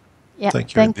 Yeah.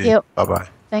 Thank you indeed. Bye-bye.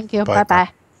 Thank you. Bye-bye.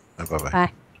 Bye-bye.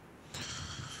 Bye.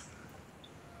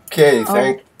 Okay,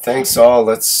 thanks all.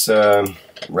 Let's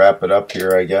wrap it up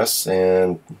here, I guess.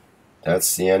 And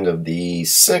that's the end of the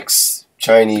 6th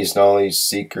Chinese Knowledge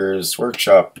Seekers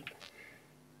Workshop.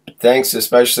 Thanks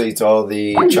especially to all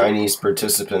the Chinese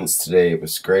participants today. It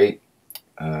was great.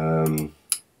 And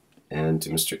to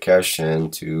Mr. Keshe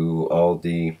and to all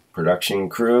the production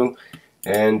crew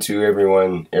and to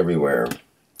everyone everywhere.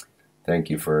 Thank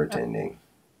you for attending.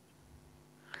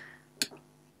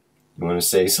 You want to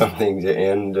say something to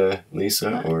end,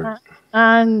 Lisa? Or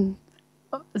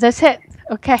that's it.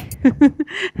 Okay.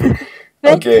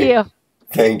 Thank okay. you.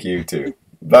 Thank you too.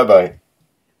 Bye-bye.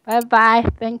 Bye-bye.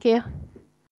 Thank you.